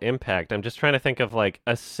cultural impact. I'm just trying to think of like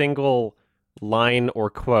a single line or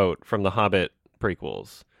quote from the Hobbit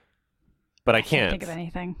prequels, but I can't think of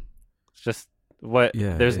anything. It's just what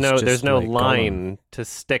there's no like line to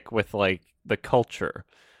stick with like the culture.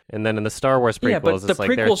 And then in the Star Wars prequels, but it's the like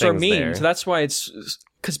prequels are memes. there. So that's why it's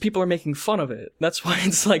because people are making fun of it. That's why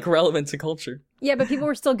it's like relevant to culture. Yeah, but people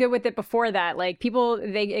were still good with it before that. Like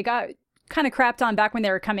it got kind of crapped on back when they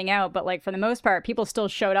were coming out, but like for the most part, people still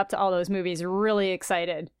showed up to all those movies really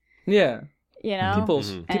excited. Yeah. You know?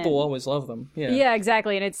 People always love them. Yeah. Yeah,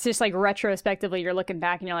 exactly. And it's just like retrospectively, you're looking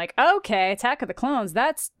back and you're like, okay, Attack of the Clones,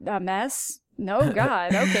 that's a mess. No,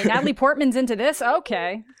 God. Okay, Natalie Portman's into this.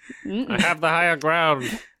 Okay. I have the higher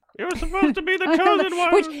ground. You're supposed to be the chosen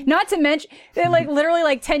one. Which, not to mention, they're like literally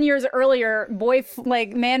like 10 years earlier,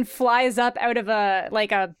 man flies up out of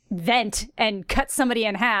a vent and cuts somebody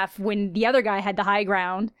in half when the other guy had the high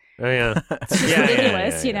ground. Oh yeah, it's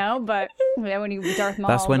ridiculous, you know. But when he was Darth Maul,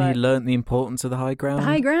 that's when he learned the importance of the high ground. The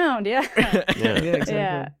high ground, Exactly.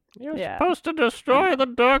 Yeah. You're supposed to destroy the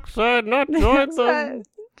dark side, not join them.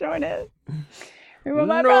 Join it. Remove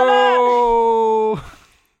my brother.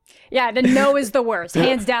 Yeah, the no is the worst.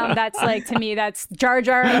 Hands down, that's like, to me, that's Jar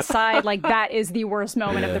Jar on the side. Like, that is the worst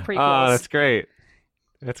moment of the prequels. Oh, that's great.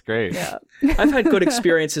 That's great. Yeah. I've had good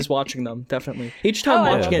experiences watching them, definitely. Each time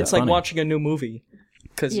watching it, it's like watching a new movie.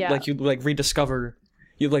 Because like you rediscover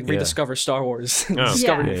Star Wars and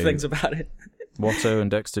discover new things about it. Watto and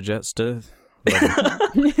Dexter Jetster.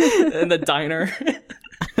 In the diner.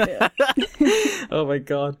 Oh my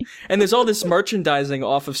God. And there's all this merchandising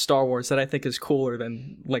off of Star Wars that I think is cooler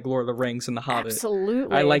than like Lord of the Rings and The Hobbit.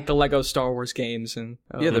 Absolutely. I like the Lego Star Wars games and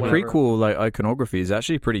the prequel like iconography is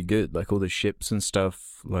actually pretty good. Like all the ships and stuff.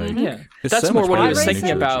 Like that's so more what he was better thinking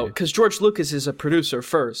than the about, trilogy. because George Lucas is a producer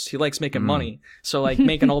first. He likes making money, so like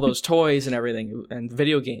making all those toys and everything and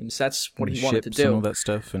video games. That's what he wanted to do. And all that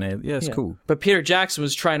stuff, and it's cool. But Peter Jackson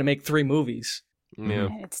was trying to make 3 movies. Yeah,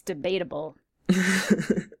 it's debatable.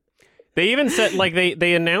 They even said like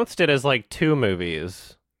they announced it as like 2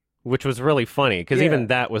 movies, which was really funny because even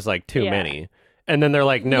that was like too many. And then they're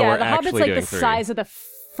like, no, we're The actually Hobbit's like doing the 3. size of the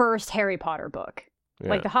first Harry Potter book.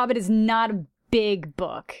 Like The Hobbit is not a big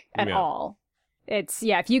book at all. It's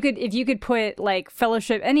if you could put like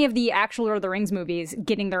Fellowship, any of the actual Lord of the Rings movies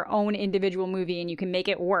getting their own individual movie, and you can make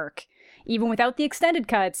it work, even without the extended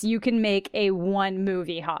cuts, you can make a 1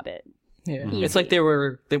 movie Hobbit. Yeah, it's like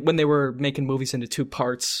when they were making movies into 2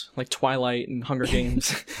 parts, like Twilight and Hunger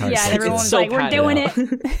Games. And everyone was like, "We're doing it,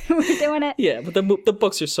 we're doing it." Yeah, but the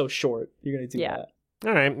books are so short. You're gonna do that.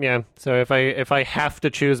 All right, yeah. So if I have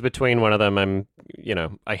to choose between one of them,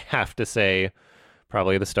 I have to say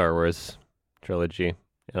probably the Star Wars trilogy,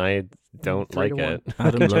 and I don't like it.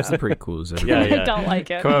 Adam loves the prequels. I don't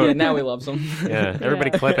like it. Quote, now he loves them. Yeah,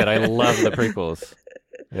 everybody clip it. I love the prequels.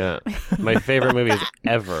 Yeah, my favorite movies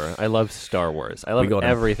ever. I love Star Wars. I love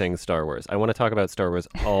everything Star Wars. I want to talk about Star Wars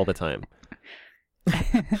all the time.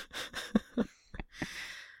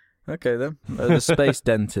 Okay, then. The Space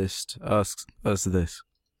Dentist asks us this.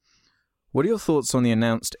 What are your thoughts on the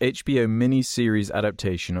announced HBO mini-series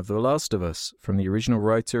adaptation of The Last of Us from the original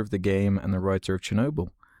writer of the game and the writer of Chernobyl?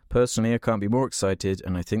 Personally, I can't be more excited,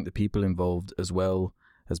 and I think the people involved, as well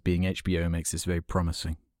as being HBO, makes this very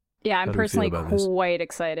promising. Yeah, I'm personally quite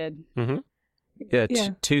excited. Mm-hmm. Yeah,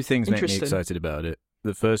 2 things make me excited about it.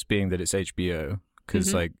 The first being that it's HBO,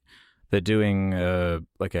 because like they're doing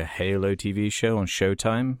like a Halo TV show on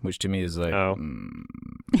Showtime, which to me is like, I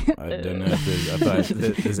don't know if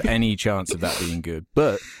there's any chance of that being good.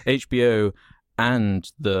 But HBO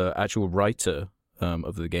and the actual writer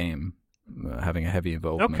of the game having a heavy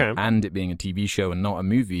involvement, and it being a TV show and not a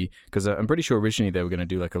movie. Because I'm pretty sure originally they were going to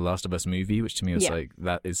do like a Last of Us movie, which to me was like,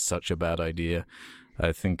 that is such a bad idea.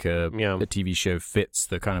 I think the TV show fits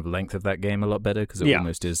the kind of length of that game a lot better because it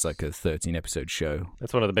almost is like a 13-episode show.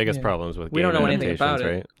 That's one of the biggest problems with we game don't know anything about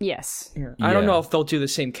right? it. Yes. Yeah. I don't know if they'll do the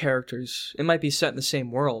same characters. It might be set in the same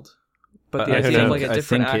world. But the idea of like a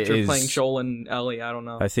different actor playing Joel and Ellie, I don't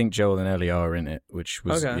know. I think Joel and Ellie are in it, which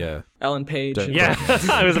was, Ellen Page.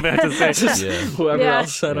 I was about to say. Whoever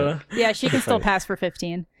else. I don't know. Yeah, she can still pass for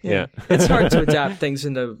 15. Yeah. It's hard to adapt things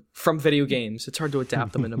from video games. It's hard to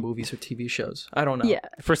adapt them into movies or TV shows. I don't know. Yeah.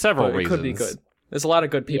 For several reasons. It could be good. There's a lot of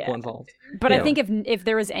good people involved. But I think if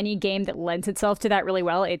there was any game that lends itself to that really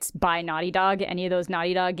well, it's by Naughty Dog. Any of those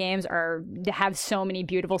Naughty Dog games have so many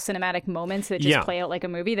beautiful cinematic moments that just play out like a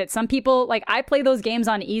movie that some people, like, I play those games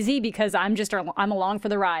on easy because I'm along for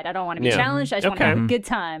the ride. I don't want to be challenged. I just want to have a good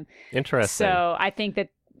time. Interesting. So I think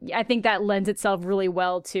that lends itself really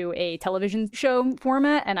well to a television show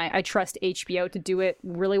format, and I trust HBO to do it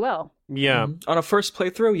really well. Yeah. On a first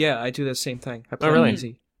playthrough, I do the same thing. I play it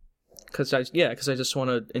easy. Because I just want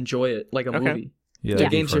to enjoy it like a movie. Yeah, the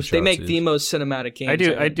games they make the most cinematic games.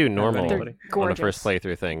 I do normal on the first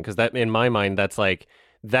playthrough thing because that, in my mind,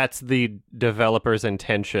 that's the developer's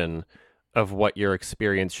intention of what your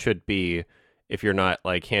experience should be if you're not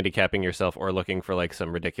like handicapping yourself or looking for like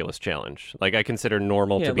some ridiculous challenge. Like I consider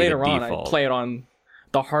normal to be the default. Later on, I play it on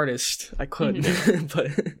the hardest I could.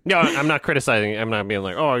 But no, I'm not criticizing. I'm not being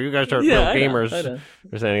like, oh, you guys are real gamers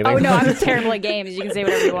or saying anything. Oh no, I'm terrible at games. You can say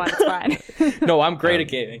whatever you want. It's fine. No, I'm great at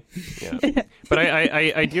gaming. Yeah. But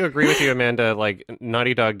I do agree with you, Amanda. Like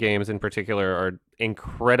Naughty Dog games in particular are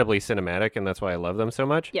incredibly cinematic, and that's why I love them so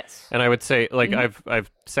much. Yes. And I would say, like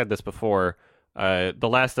I've said this before, The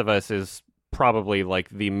Last of Us is probably like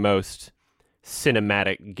the most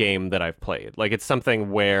cinematic game that I've played. Like it's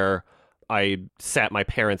something where I sat my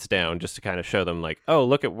parents down just to kind of show them like, oh,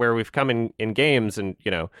 look at where we've come in games, and, you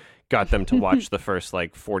know, got them to watch the first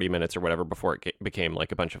like 40 minutes or whatever before it became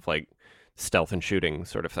like a bunch of like stealth and shooting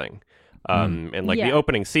sort of thing. And like the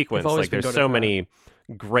opening sequence, like there's so many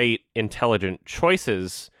great intelligent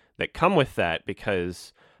choices that come with that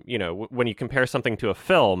because, you know, when you compare something to a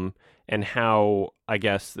film and how, I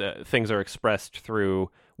guess, things are expressed through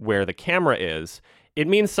where the camera is, it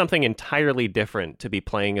means something entirely different to be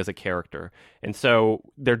playing as a character. And so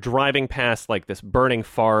they're driving past like this burning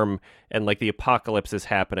farm and like the apocalypse is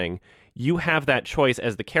happening. You have that choice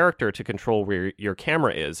as the character to control where your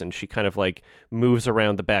camera is. And she kind of like moves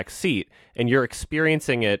around the back seat and you're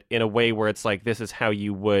experiencing it in a way where it's like, this is how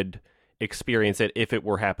you would experience it if it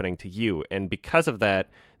were happening to you. And because of that,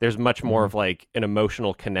 there's much more of like an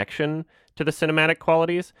emotional connection to the cinematic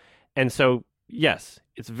qualities. And so, yes,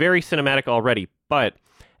 it's very cinematic already, but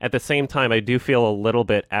at the same time, I do feel a little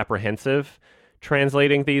bit apprehensive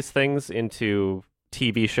translating these things into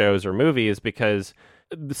TV shows or movies because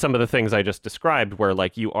some of the things I just described where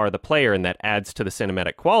like you are the player and that adds to the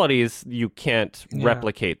cinematic qualities, you can't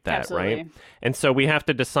replicate that, right? And so we have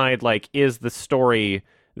to decide like, is the story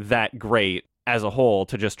that great as a whole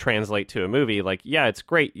to just translate to a movie? Like, yeah, it's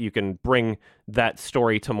great. You can bring that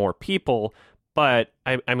story to more people. But,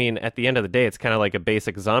 I mean, at the end of the day, it's kind of like a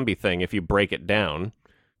basic zombie thing if you break it down.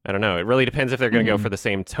 I don't know. It really depends if they're going to go for the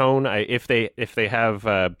same tone. If they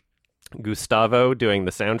have Gustavo doing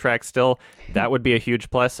the soundtrack still, that would be a huge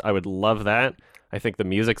plus. I would love that. I think the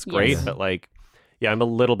music's great, but, like, yeah, I'm a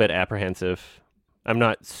little bit apprehensive. I'm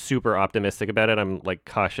not super optimistic about it. I'm, like,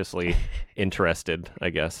 cautiously interested, I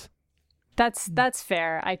guess. That's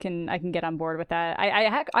fair. I can get on board with that.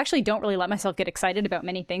 I actually don't really let myself get excited about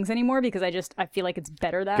many things anymore because I feel like it's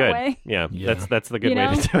better that way. Yeah, that's the good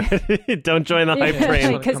way to do it. Don't join the hype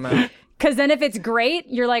train. Because then if it's great,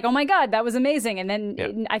 you're like, oh my God, that was amazing. And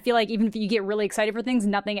then I feel like even if you get really excited for things,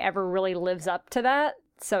 nothing ever really lives up to that.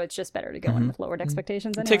 So it's just better to go in with lowered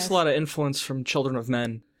expectations. It takes a lot of influence from Children of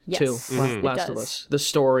Men too. Last of Us, the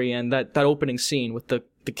story and that opening scene with the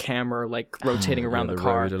camera like rotating around the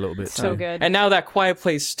car a little bit so good. And now that Quiet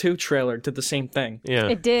Place 2 trailer did the same thing. Yeah,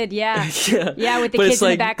 it did. Yeah, with the kids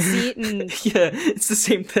in the back seat and it's the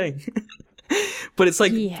same thing. But it's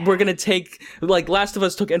like we're gonna take like Last of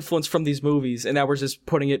Us took influence from these movies, and now we're just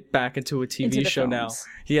putting it back into a TV show now.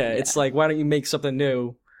 Yeah, it's like, why don't you make something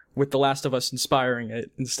new with The Last of Us inspiring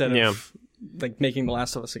it instead of like making The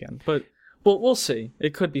Last of Us again? But we'll see.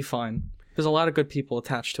 It could be fine. There's a lot of good people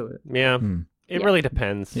attached to it. Yeah. It really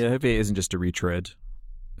depends. Yeah, hopefully it isn't just a retread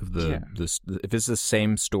of if it's the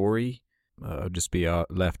same story, I'll just be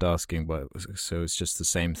left asking, so it's just the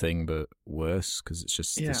same thing but worse because it's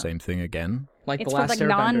just the same thing again? Like it's for like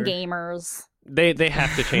non-gamers. They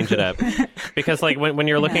have to change it up because like when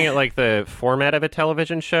you're looking at like the format of a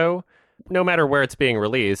television show, no matter where it's being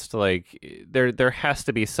released, like there has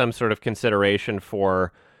to be some sort of consideration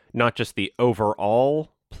for not just the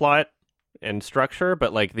overall plot and structure,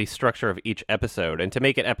 but like the structure of each episode. And to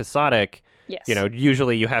make it episodic, Yes.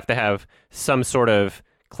 Usually you have to have some sort of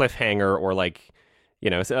cliffhanger or like,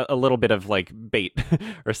 a little bit of like bait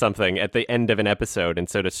or something at the end of an episode. And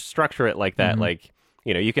so to structure it like that, like,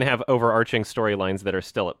 you can have overarching storylines that are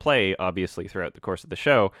still at play, obviously, throughout the course of the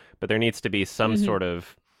show, but there needs to be some sort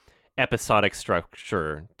of episodic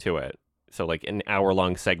structure to it. So like in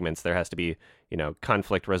hour-long segments, there has to be,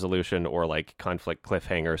 conflict resolution or like conflict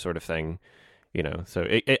cliffhanger sort of thing, So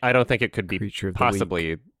I don't think it could be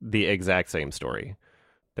possibly the exact same story.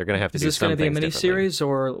 They're going to have to do some things differently. Is this going to be a miniseries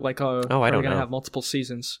or like are we going to have multiple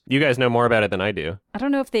seasons? You guys know more about it than I do. I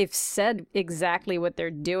don't know if they've said exactly what they're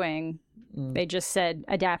doing. They just said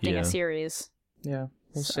adapting a series. Yeah,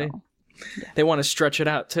 we'll see. Yeah. They want to stretch it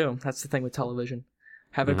out too. That's the thing with television.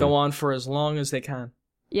 Have it go on for as long as they can.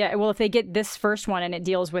 Yeah, well, if they get this first one and it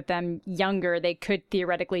deals with them younger, they could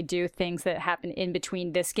theoretically do things that happen in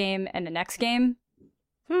between this game and the next game.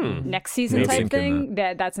 Next season type thing.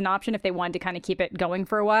 That's an option if they wanted to kind of keep it going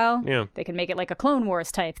for a while. Yeah. They could make it like a Clone Wars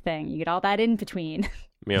type thing. You get all that in between.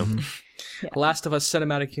 Yeah. Last of Us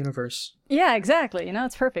cinematic universe. Yeah, exactly.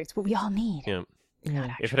 It's perfect. It's what we all need. Yeah.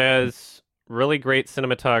 Yeah. If it has really great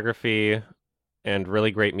cinematography and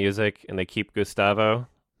really great music and they keep Gustavo,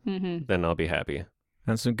 then I'll be happy.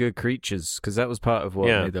 And some good creatures, because that was part of what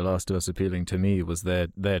made The Last of Us appealing to me, was their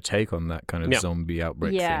take on that kind of zombie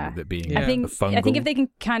outbreak thing, of it being I think fungal. if they can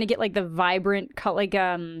kind of get like the vibrant, like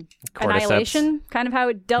Annihilation, kind of how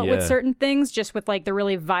it dealt with certain things, just with like the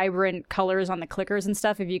really vibrant colors on the clickers and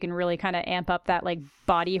stuff, if you can really kind of amp up that like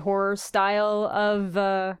body horror style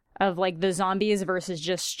of like the zombies versus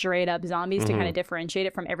just straight up zombies to kind of differentiate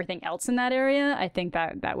it from everything else in that area, I think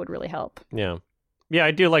that would really help. Yeah. Yeah, I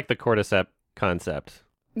do like the cordyceps concept.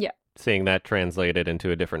 Yeah. Seeing that translated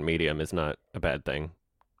into a different medium is not a bad thing.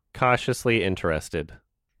 Cautiously interested.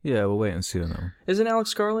 Yeah, we'll wait and see on that one. Isn't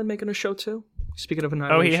Alex Garland making a show too? Speaking of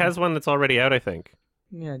Annihilation. Oh, he has one that's already out, I think.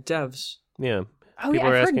 Yeah, devs. Yeah. Oh, People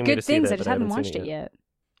I've heard good things. I just haven't watched it yet.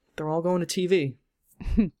 They're all going to TV.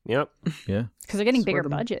 Yep. Yeah. Because they're getting bigger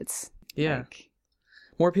budgets. Yeah.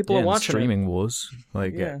 More people are watching streaming wars.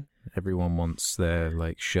 Like, everyone wants their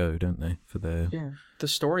like show, don't they? For their the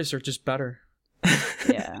stories are just better.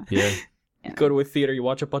 Yeah. Yeah. You go to a theater, you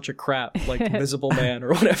watch a bunch of crap like Invisible Man or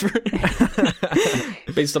whatever,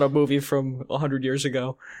 based on a movie from 100 years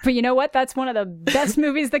ago. But you know what? That's one of the best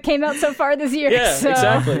movies that came out so far this year. Yeah, so.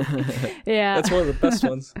 exactly. Yeah, that's one of the best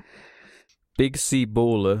ones. Big C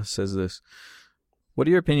Baller says this. What are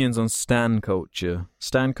your opinions on stan culture?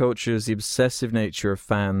 Stan culture is the obsessive nature of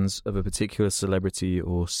fans of a particular celebrity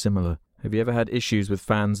or similar. Have you ever had issues with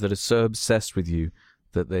fans that are so obsessed with you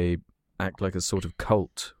that they act like a sort of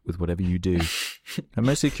cult with whatever you do? I'm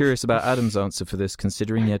mostly curious about Adam's answer for this,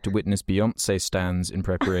 considering he had to witness Beyonce stans in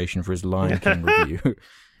preparation for his Lion King review.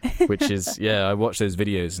 Which is, I watched those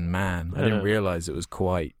videos and man, I didn't realize it was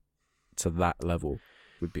quite to that level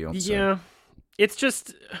with Beyonce. Yeah, it's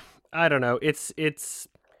just, I don't know, it's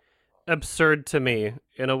absurd to me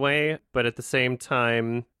in a way, but at the same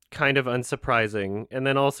time, kind of unsurprising. And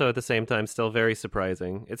then also at the same time, still very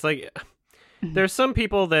surprising. It's like, there's some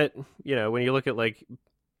people that, when you look at like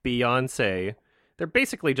Beyonce, they're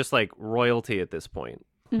basically just like royalty at this point.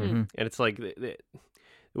 And it's like,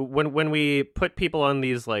 when we put people on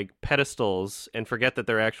these like pedestals and forget that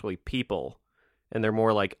they're actually people and they're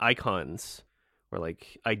more like icons or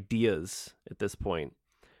like ideas at this point.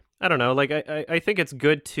 I don't know, like I think it's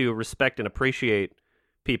good to respect and appreciate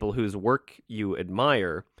people whose work you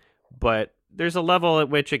admire, but there's a level at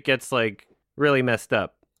which it gets like really messed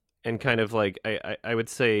up and kind of like I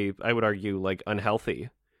would argue like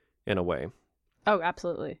unhealthy in a way. Oh,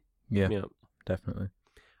 absolutely. Yeah. Definitely.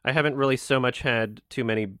 I haven't really so much had too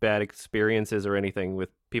many bad experiences or anything with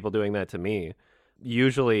people doing that to me.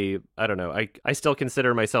 Usually, I don't know, I still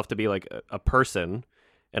consider myself to be like a person,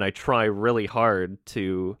 and I try really hard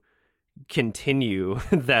to continue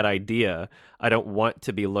that idea. I don't want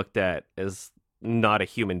to be looked at as not a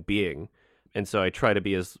human being. And so I try to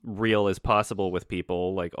be as real as possible with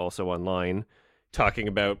people, like also online, talking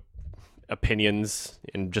about opinions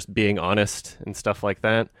and just being honest and stuff like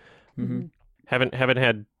that. Haven't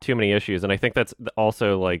had too many issues, and I think that's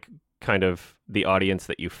also like kind of the audience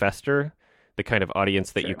that you fester, the kind of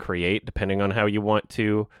audience that you create, depending on how you want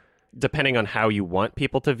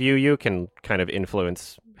people to view you, can kind of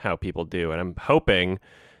influence how people do. And I'm hoping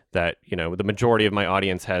that the majority of my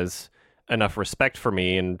audience has enough respect for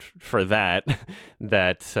me and for that,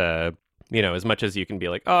 that, you know, as much as you can be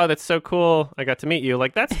like, oh, that's so cool, I got to meet you,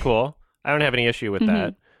 like, that's cool. I don't have any issue with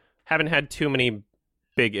that. Haven't had too many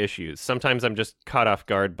big issues. Sometimes I'm just caught off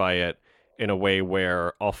guard by it in a way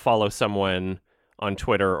where I'll follow someone on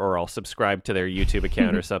Twitter or I'll subscribe to their YouTube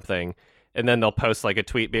account or something, and then they'll post like a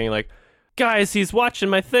tweet being like, guys, he's watching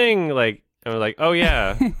my thing. Like, I'm like, oh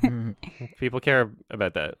yeah, people care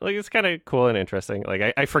about that. Like, it's kind of cool and interesting.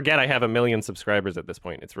 Like, I forget I have 1 million subscribers at this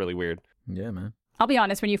point. It's really weird. Yeah, man. I'll be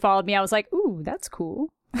honest, when you followed me, I was like, ooh, that's cool.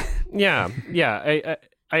 Yeah.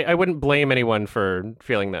 I wouldn't blame anyone for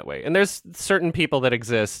feeling that way. And there's certain people that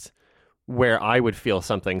exist where I would feel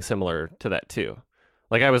something similar to that too.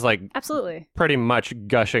 Like, I was like, absolutely, pretty much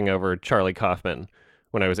gushing over Charlie Kaufman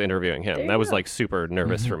when I was interviewing him. That was like super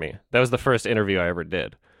nervous for me. That was the first interview I ever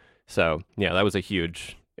did. So yeah, that was a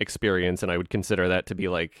huge experience, and I would consider that to be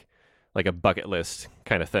like a bucket list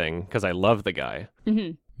kind of thing because I love the guy.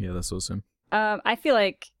 Yeah, that's awesome. I feel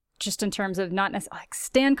like just in terms of not necessarily like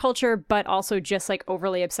stan culture, but also just like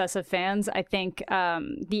overly obsessive fans, I think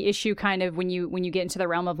the issue kind of when you get into the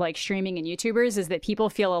realm of like streaming and YouTubers is that people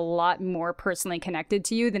feel a lot more personally connected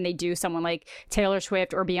to you than they do someone like Taylor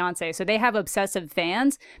Swift or Beyonce. So they have obsessive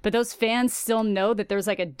fans, but those fans still know that there's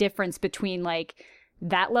like a difference between like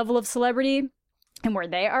that level of celebrity and where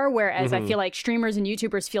they are, whereas I feel like streamers and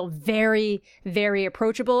YouTubers feel very, very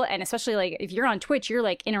approachable, and especially like if you're on Twitch, you're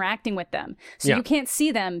like interacting with them, so you can't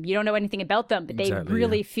see them, you don't know anything about them, but they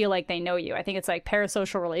really feel like they know you. I think it's like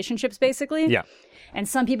parasocial relationships, basically. Yeah. And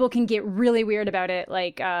some people can get really weird about it.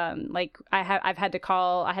 Like I've had to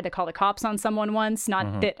call the cops on someone once.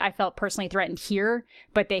 Not that I felt personally threatened here,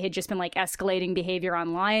 but they had just been like escalating behavior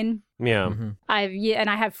online. Yeah. And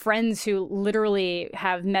I have friends who literally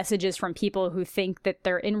have messages from people who think that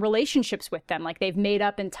they're in relationships with them. Like they've made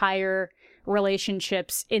up entire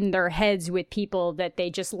relationships in their heads with people that they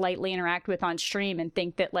just lightly interact with on stream, and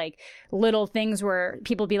think that like little things where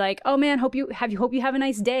people be like, oh man, hope you have a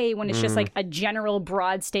nice day, when it's just like a general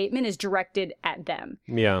broad statement is directed at them.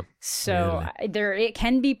 Yeah. So it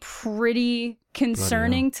can be pretty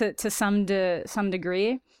concerning to some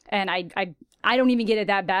degree, and I don't even get it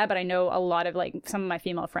that bad, but I know a lot of like some of my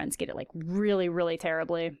female friends get it like really, really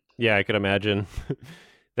terribly. Yeah, I could imagine.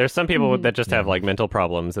 There's some people that just have like mental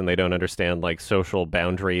problems and they don't understand like social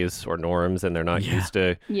boundaries or norms, and they're not used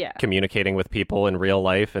to communicating with people in real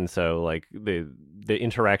life. And so like the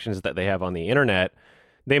interactions that they have on the internet,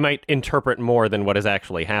 they might interpret more than what is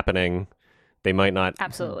actually happening. They might not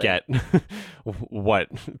get what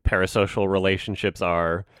parasocial relationships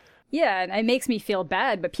are. Yeah, and it makes me feel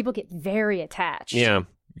bad, but people get very attached. Yeah,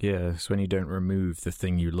 it's when you don't remove the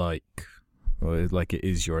thing you like, or like it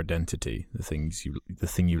is your identity. The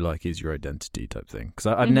thing you like is your identity type thing. Because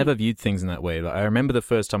I've never viewed things in that way. Like, I remember the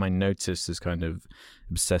first time I noticed this kind of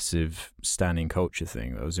obsessive standing culture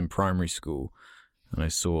thing. I was in primary school, and I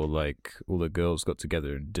saw like all the girls got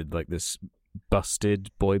together and did like this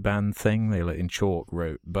Busted boy band thing. They like in chalk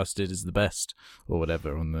wrote "Busted is the best" or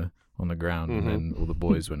whatever on the ground, and then all the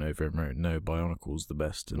boys went over and wrote, "No, Bionicle's the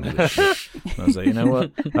best." And all this shit. And I was like, you know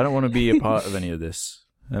what? I don't want to be a part of any of this.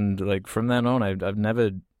 And like from then on, I've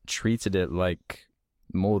never treated it like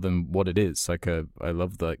more than what it is. Like I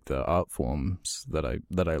love like the art forms that I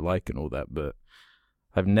like and all that, but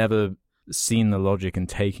I've never seen the logic in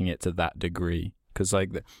taking it to that degree. Because like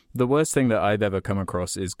the worst thing that I've ever come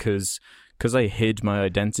across is because I hid my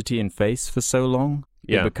identity and face for so long.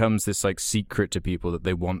 It becomes this like secret to people that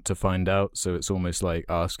they want to find out. So it's almost like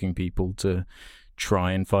asking people to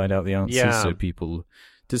try and find out the answers. Yeah. So people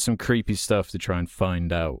did some creepy stuff to try and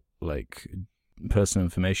find out like personal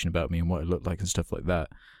information about me and what I look like and stuff like that.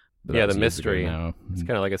 But the mystery. It's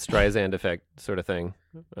kind of like a Streisand effect sort of thing,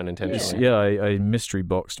 unintentionally. Yeah, I mystery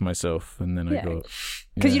boxed myself, and then I got...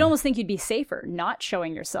 Because you'd almost think you'd be safer not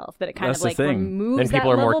showing yourself, that it kind of like removes then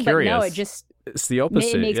people that are more level, curious. But no, it just... It's the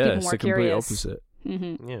opposite. It makes people it's more the complete curious. opposite.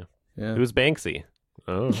 Mm-hmm. Yeah. Who's Banksy?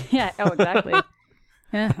 Oh. Yeah, exactly.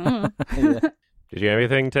 Did you have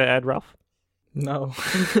anything to add, Ralph? No.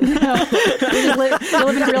 You're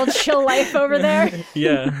living a real chill life over there.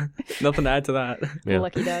 Yeah, nothing to add to that. Yeah.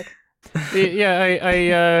 Lucky duck.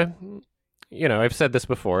 Yeah, I've said this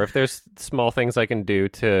before. If there's small things I can do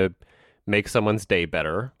to make someone's day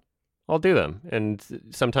better, I'll do them. And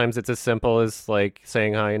sometimes it's as simple as like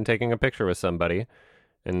saying hi and taking a picture with somebody,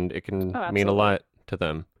 and it can mean a lot to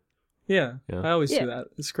them. Yeah. I always do that.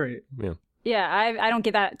 It's great. Yeah, I don't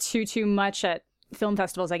get that too much at film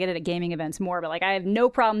festivals. I get it at gaming events more, but like I have no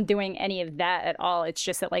problem doing any of that at all. It's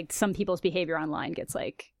just that like some people's behavior online gets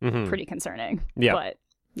like pretty concerning. Yeah. But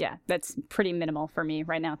yeah, that's pretty minimal for me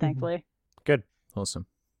right now, thankfully. Good. Awesome.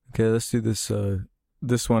 Okay, let's do this.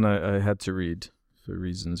 This one I had to read for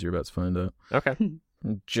reasons you're about to find out. Okay.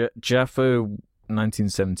 Jaffa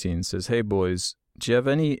 1917 says, "Hey boys, do you have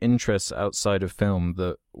any interests outside of film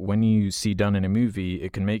that when you see done in a movie,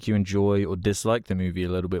 it can make you enjoy or dislike the movie a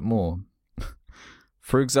little bit more?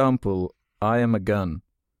 For example, I am a gun.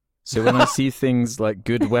 So when I see things like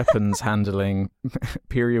good weapons handling,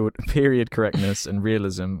 period correctness, and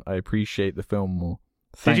realism, I appreciate the film more.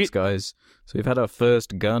 Thanks, guys." So we've had our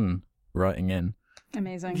first gun writing in.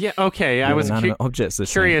 Amazing. Yeah, okay. I was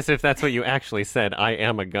curious if that's what you actually said. I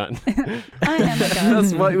am a gun. I am a gun.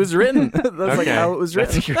 That's what it was written. That's like how it was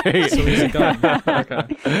written. That's great. So he's a gun.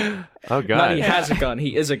 Okay. Oh, God. Not he has a gun.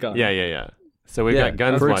 He is a gun. Yeah. So we've got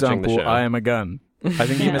guns for watching example, the show. I am a gun. I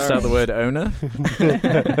think you missed out the word owner.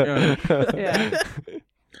 Yeah.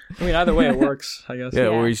 I mean, either way, it works, I guess. Yeah,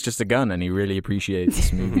 or he's just a gun and he really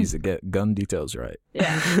appreciates movies that get gun details right.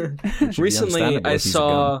 Yeah. Recently, I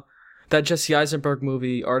saw that Jesse Eisenberg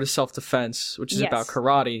movie, Art of Self-Defense, which is about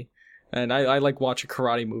karate. And I like watching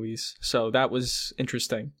karate movies. So that was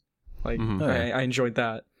interesting. Like, I enjoyed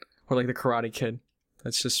that. Or like The Karate Kid.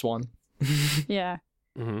 That's just one. Yeah.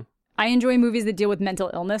 I enjoy movies that deal with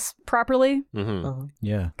mental illness properly.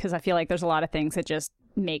 Yeah. Because I feel like there's a lot of things that just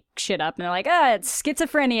make shit up and they're like, it's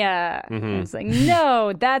schizophrenia. And it's like,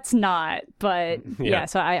 no, that's not. But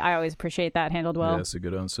so I always appreciate that handled well. Yeah, that's a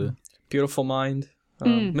good answer. Beautiful Mind.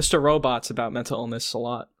 Mr. Robot's about mental illness a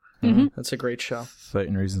lot. That's a great show.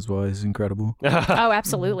 13 Reasons Why is incredible. Oh,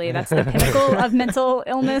 absolutely. That's the pinnacle of mental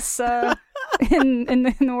illness in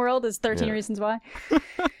the world is 13 Reasons Why.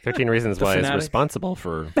 13 Reasons Why is responsible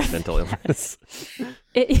for mental illness.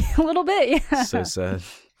 A little bit, yeah. So sad.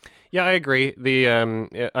 Yeah, I agree.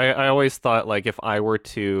 I always thought, like, if I were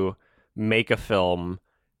to make a film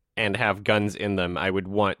and have guns in them, I would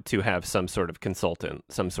want to have some sort of consultant,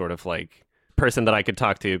 some sort of, like, person that I could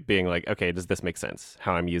talk to being like, okay, does this make sense?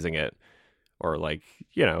 How I'm using it? Or, like,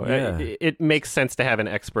 it makes sense to have an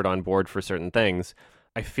expert on board for certain things.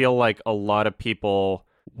 I feel like a lot of people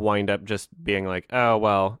wind up just being like, oh,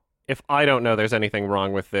 well, if I don't know there's anything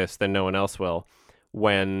wrong with this, then no one else will.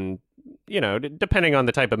 When, depending on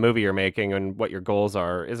the type of movie you're making and what your goals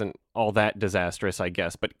are, isn't all that disastrous, I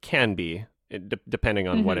guess, but can be, depending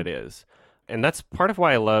on what it is. And that's part of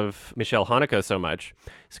why I love Michel Haneke so much.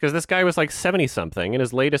 It's because this guy was like 70-something, and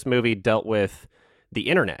his latest movie dealt with the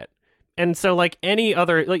internet. And so, like, any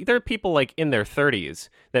other, like, there are people, like, in their 30s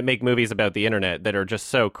that make movies about the internet that are just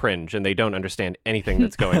so cringe and they don't understand anything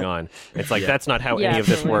that's going on. It's like, that's not how any of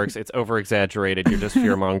this works. It's over-exaggerated. You're just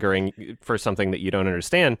fear-mongering for something that you don't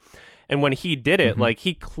understand. And when he did it, like,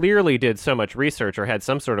 he clearly did so much research or had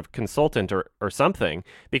some sort of consultant or something,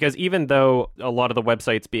 because even though a lot of the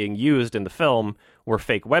websites being used in the film were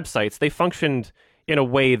fake websites, they functioned in a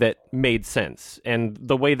way that made sense. And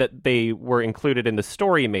the way that they were included in the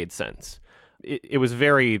story made sense. It was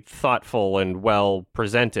very thoughtful and well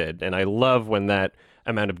presented. And I love when that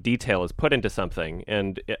amount of detail is put into something.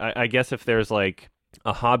 And I guess if there's like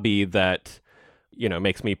a hobby that,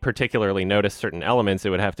 makes me particularly notice certain elements,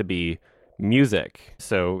 it would have to be music.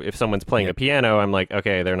 So if someone's playing a piano, I'm like,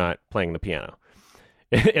 okay, they're not playing the piano.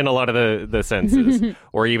 In a lot of the senses.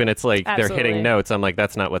 Or even it's like they're hitting notes. I'm like,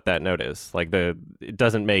 that's not what that note is. Like, it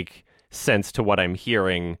doesn't make sense to what I'm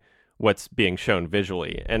hearing, what's being shown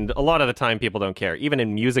visually. And a lot of the time people don't care. Even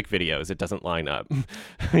in music videos, it doesn't line up.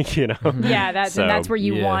 Yeah, that's where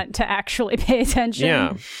you want to actually pay attention.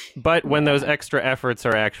 Yeah. But when those extra efforts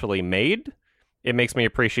are actually made, it makes me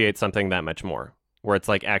appreciate something that much more. Where it's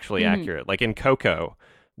like actually accurate. Like in Coco,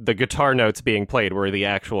 the guitar notes being played were the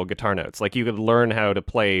actual guitar notes. Like, you could learn how to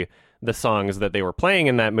play the songs that they were playing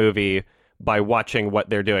in that movie by watching what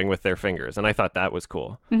they're doing with their fingers. And I thought that was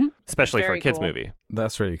cool, especially for a kid's movie.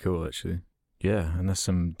 That's really cool, actually. Yeah, and there's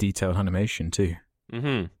some detailed animation, too.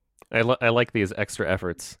 I like these extra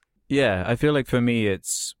efforts. Yeah, I feel like for me,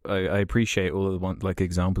 I appreciate all of the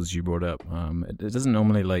examples you brought up. It doesn't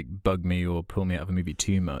normally like bug me or pull me out of a movie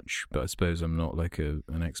too much, but I suppose I'm not like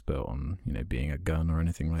an expert on being a gun or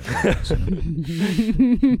anything like that. So.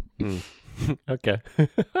 Okay.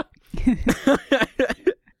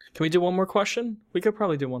 Can we do one more question? We could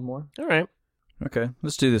probably do one more. All right. Okay,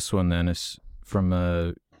 let's do this one then. It's from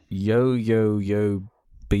Yo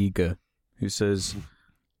Bega, who says,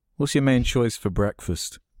 "What's your main choice for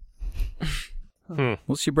breakfast?"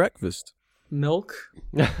 What's your breakfast? Milk.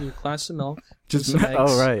 A glass of milk. Just some eggs,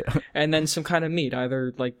 oh, right. And then some kind of meat,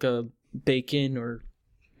 either like bacon or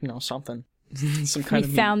something. Some kind of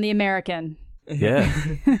meat. We found the American. Yeah.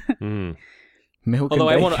 Milk Although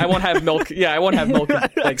and I won't have milk. Yeah, I won't have milk and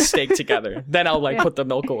like steak together. Then I'll like put the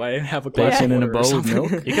milk away and have a glass bacon of in a water or bowl of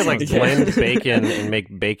something. milk. You can like blend bacon and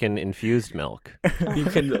make bacon infused milk. You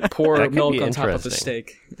can pour That could milk be on top of a interesting.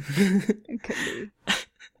 steak. It could be.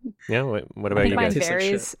 Yeah. What I about think you mine guys? Tastes like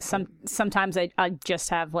varies. Sometimes I just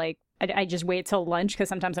have like I just wait till lunch because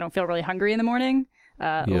sometimes I don't feel really hungry in the morning.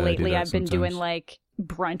 I do Lately, that I've been doing sometimes. like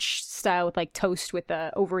brunch style with like toast with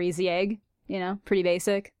the over easy egg. You know, pretty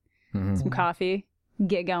basic. Mhm. Some coffee,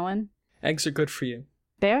 get going. Eggs are good for you.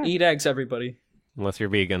 There. Eat eggs, everybody. Unless you're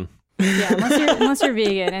vegan. Yeah, unless you're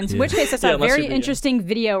vegan. In which case, I saw Yeah, a unless very you're vegan. interesting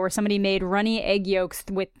video where somebody made runny egg yolks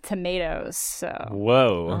with tomatoes. So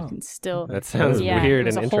Whoa. Oh. you can still. That sounds Yeah, weird it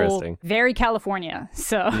was and a whole- interesting. very California.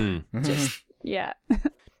 So Mm. yeah.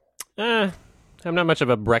 I'm not much of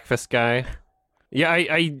a breakfast guy. Yeah,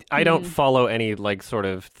 I don't follow any like sort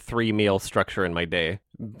of 3-meal structure in my day.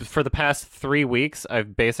 For the past 3 weeks,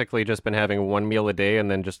 I've basically just been having 1 meal a day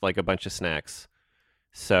and then just like a bunch of snacks.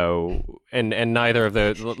 So and neither of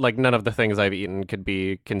the like none of the things I've eaten could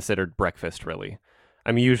be considered breakfast really.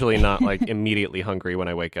 I'm usually not like immediately hungry when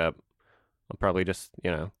I wake up. I'll probably just,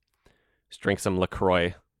 just drink some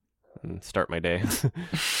LaCroix and start my day.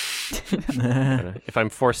 If I'm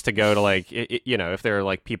forced to go to like, if there are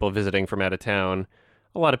like people visiting from out of town,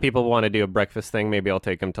 a lot of people want to do a breakfast thing. Maybe I'll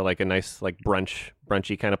take them to like a nice like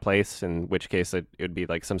brunchy kind of place. In which case it would be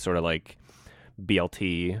like some sort of like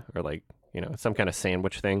BLT or like some kind of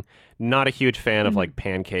sandwich thing. Not a huge fan of like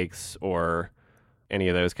pancakes or any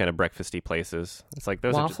of those kind of breakfasty places. It's like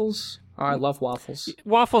those Waffles? Oh, I love waffles.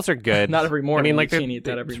 waffles are good. Not every morning. I mean, like you can't eat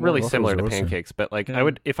that every it's really morning. similar to Waffles are awesome. pancakes, but like Yeah. I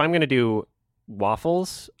would if I'm gonna do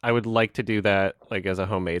waffles, I would like to do that like as a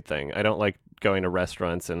homemade thing. I don't like going to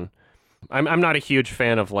restaurants, and I'm not a huge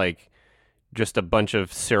fan of like just a bunch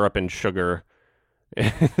of syrup and sugar.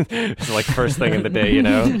 It's like first thing in the day,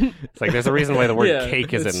 It's like there's a reason why the word Yeah,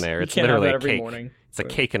 cake is it's- in there. you It's can't have literally that a every cake. morning, It's a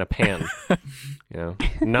but- cake in a pan.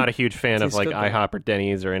 Not a huge fan of Tastes like good, though. IHOP or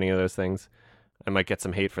Denny's or any of those things. I might get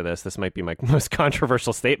some hate for this. This might be my most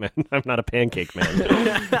controversial statement. I'm not a pancake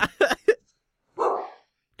man.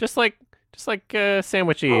 just like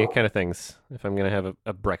sandwichy kind of things if I'm gonna have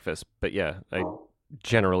a breakfast. But yeah, I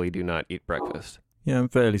generally do not eat breakfast. Yeah, I'm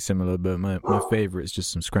fairly similar, but my favorite is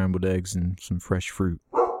just some scrambled eggs and some fresh fruit.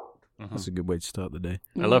 That's a good way to start the day.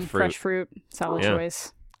 I love fruit. Fresh fruit, solid Yeah.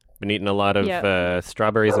 choice. Been eating a lot of Yeah.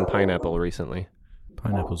 strawberries and pineapple recently.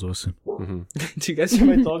 Pineapple's awesome. Hmm Do you guys hear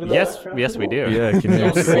my dog in the Yes, background? yes, we do. Yeah, he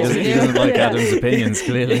doesn't like Yeah. Adam's opinions,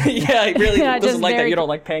 clearly. Yeah, he really Yeah, doesn't just like that very- you don't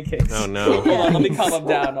like pancakes. Oh no. Hold on, let me calm him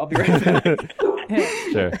down. I'll be right back.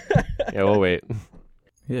 Sure. Yeah, we'll wait.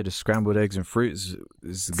 Yeah, just scrambled eggs and fruit is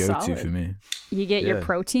the go-to Solid. for me. You get your Yeah.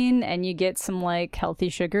 protein and you get some like healthy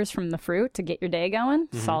sugars from the fruit to get your day going.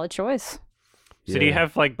 Solid choice. So do you Yeah.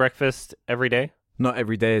 have like breakfast every day? Not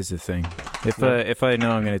every day is the thing. If I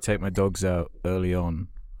know I'm going to take my dogs out early on,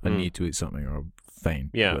 I need to eat something or I'll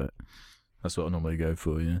faint. Yeah. But that's what I normally go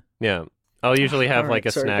for, yeah. Yeah. I'll usually have All right, like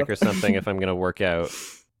a sorry snack about or something if I'm going to work out.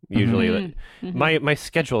 Usually my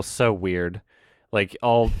schedule's so weird. Like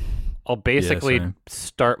I'll basically same.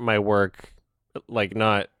 start my work like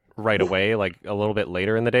not right away, like a little bit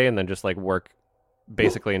later in the day, and then just like work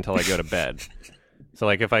basically until I go to bed. So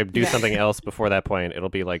like if I do something else before that point, it'll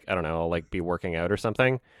be like, I don't know, I'll like be working out or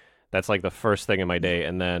something. That's like the first thing in my day,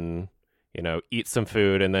 and then eat some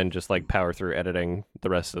food and then just like power through editing the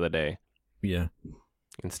rest of the day Yeah.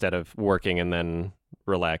 instead of working and then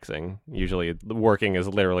relaxing. Usually the working is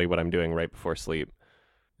literally what I'm doing right before sleep.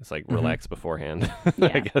 It's like relax beforehand, I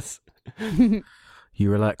Yeah. guess. You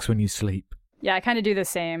relax when you sleep. Yeah, I kind of do the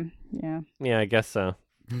same. Yeah. Yeah, I guess so.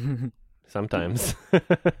 Sometimes.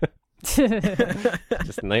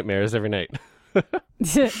 Just nightmares every night.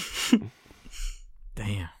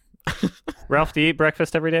 Damn. Ralph, do you eat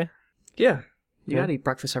breakfast every day? Yeah, you Yeah. gotta eat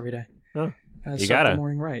breakfast every day. Oh, Gotta you start gotta. the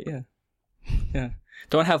morning right. Yeah, yeah.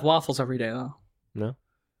 Don't have waffles every day though. No?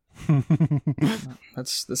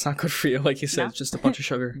 That's not good for you. Like you said, No. it's just a bunch of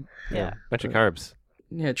sugar. Yeah. Bunch of carbs.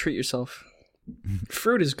 Yeah, treat yourself.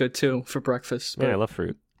 Fruit is good too for breakfast. But Yeah, I love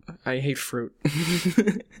fruit. I hate fruit.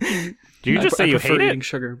 Do you just say you prefer hate eating it?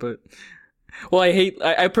 sugar, but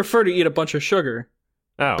I prefer to eat a bunch of sugar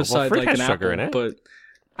Oh, well, besides fruit like has an sugar apple. in it. But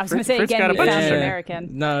I was going to say Fruit's again, got a you bunch of found sugar.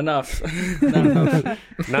 American. not enough. Not enough.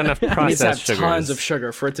 Not enough It needs to have processed sugars. tons of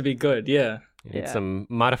sugar for it to be good. Yeah. You need Yeah. some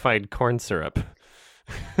modified corn syrup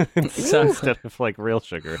Exactly. instead of like real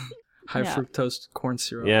sugar. High Yeah. fructose corn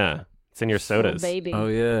syrup. Yeah, it's in your sodas. Baby. Oh,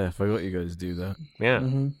 yeah. I forgot you guys do that. Yeah,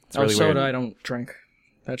 Mm-hmm. it's really soda weird. I don't drink.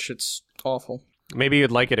 That shit's awful. Maybe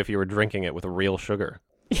you'd like it if you were drinking it with real sugar.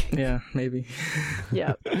 Yeah, maybe.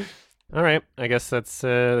 Yeah. All right, I guess that's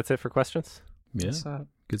it for questions. Yeah, That's that.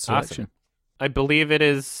 good selection. Awesome. I believe it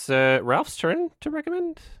is Ralph's turn to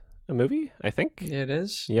recommend a movie, I think. It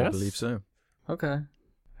is? Yes. I believe so. Okay.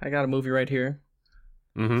 I got a movie right here.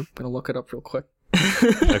 Mm-hmm. I'm going to look it up real quick.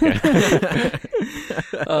 Okay.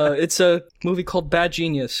 It's a movie called Bad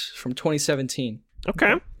Genius from 2017.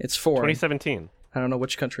 Okay. It's foreign. 2017. I don't know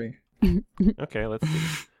which country. Okay, let's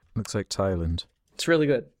see. Looks like Thailand. It's really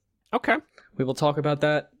good. Okay. We will talk about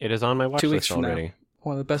that It is on my watch 2 list weeks from already. now.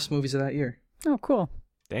 One of the best movies of that year. Oh, cool.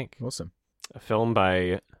 Thank. Awesome. A film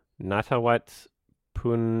by Natawat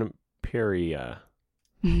Poonpiriya.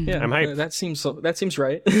 Yeah, I'm hyped. that seems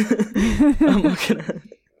right. I'm looking at it.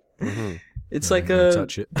 Mm-hmm. It's Yeah, like I'm gonna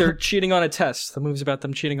touch it. they're cheating on a test. The movie's about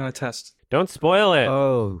them cheating on a test. Don't spoil it.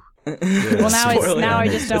 Oh. Well, now I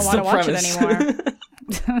just don't It's want to the watch premise. it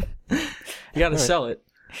anymore. You got to sell it.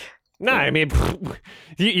 No, I mean,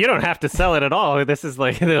 you don't have to sell it at all. This is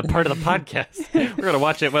like the part of the podcast. We're going to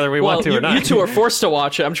watch it whether we want to or not. You two are forced to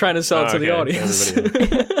watch it. I'm trying to sell it to the Okay, audience.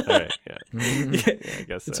 everybody is. All right, yeah. I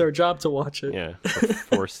guess It's so. our job to watch it. Yeah, we're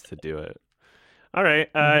forced to do it. All right.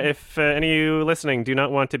 If any of you listening do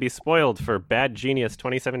not want to be spoiled for Bad Genius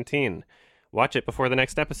 2017, watch it before the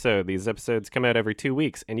next episode. These episodes come out every 2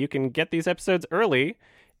 weeks, and you can get these episodes early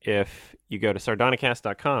if you go to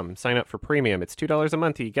sardonicast.com. Sign up for premium. It's $2 a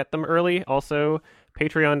month. You get them early. Also,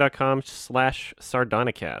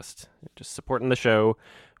 patreon.com/sardonicast. Just supporting the show.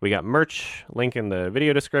 We got merch, link in the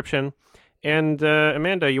video description. And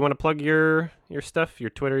Amanda, you want to plug your stuff, your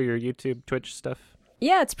Twitter, your YouTube, Twitch stuff?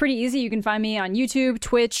 Yeah, it's pretty easy. You can find me on YouTube,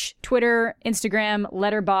 Twitch, Twitter, Instagram,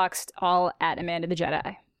 Letterboxd, all at Amanda the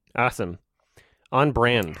Jedi. Awesome. On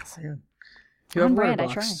brand. You have On brand, I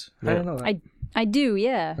Letterboxd. try. I don't know that. I do,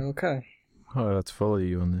 yeah. Okay. Oh, I'll have to follow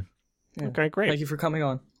you on there. Yeah. Okay, great. Thank you for coming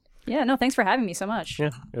on. Yeah, no, thanks for having me so much.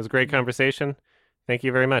 Yeah, it was a great conversation. Thank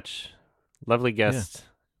you very much. Lovely guest.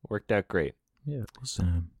 Worked out great. Yeah, it was.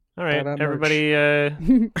 All right, About everybody,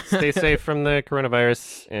 stay safe from the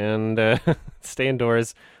coronavirus and stay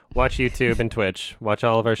indoors. Watch YouTube and Twitch. Watch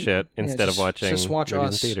all of our shit instead of watching just watch movies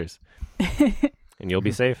us. in theaters. And you'll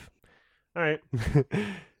be safe. All right.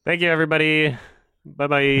 Thank you, everybody.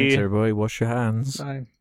 Bye-bye. Thanks, everybody. Wash your hands. Bye.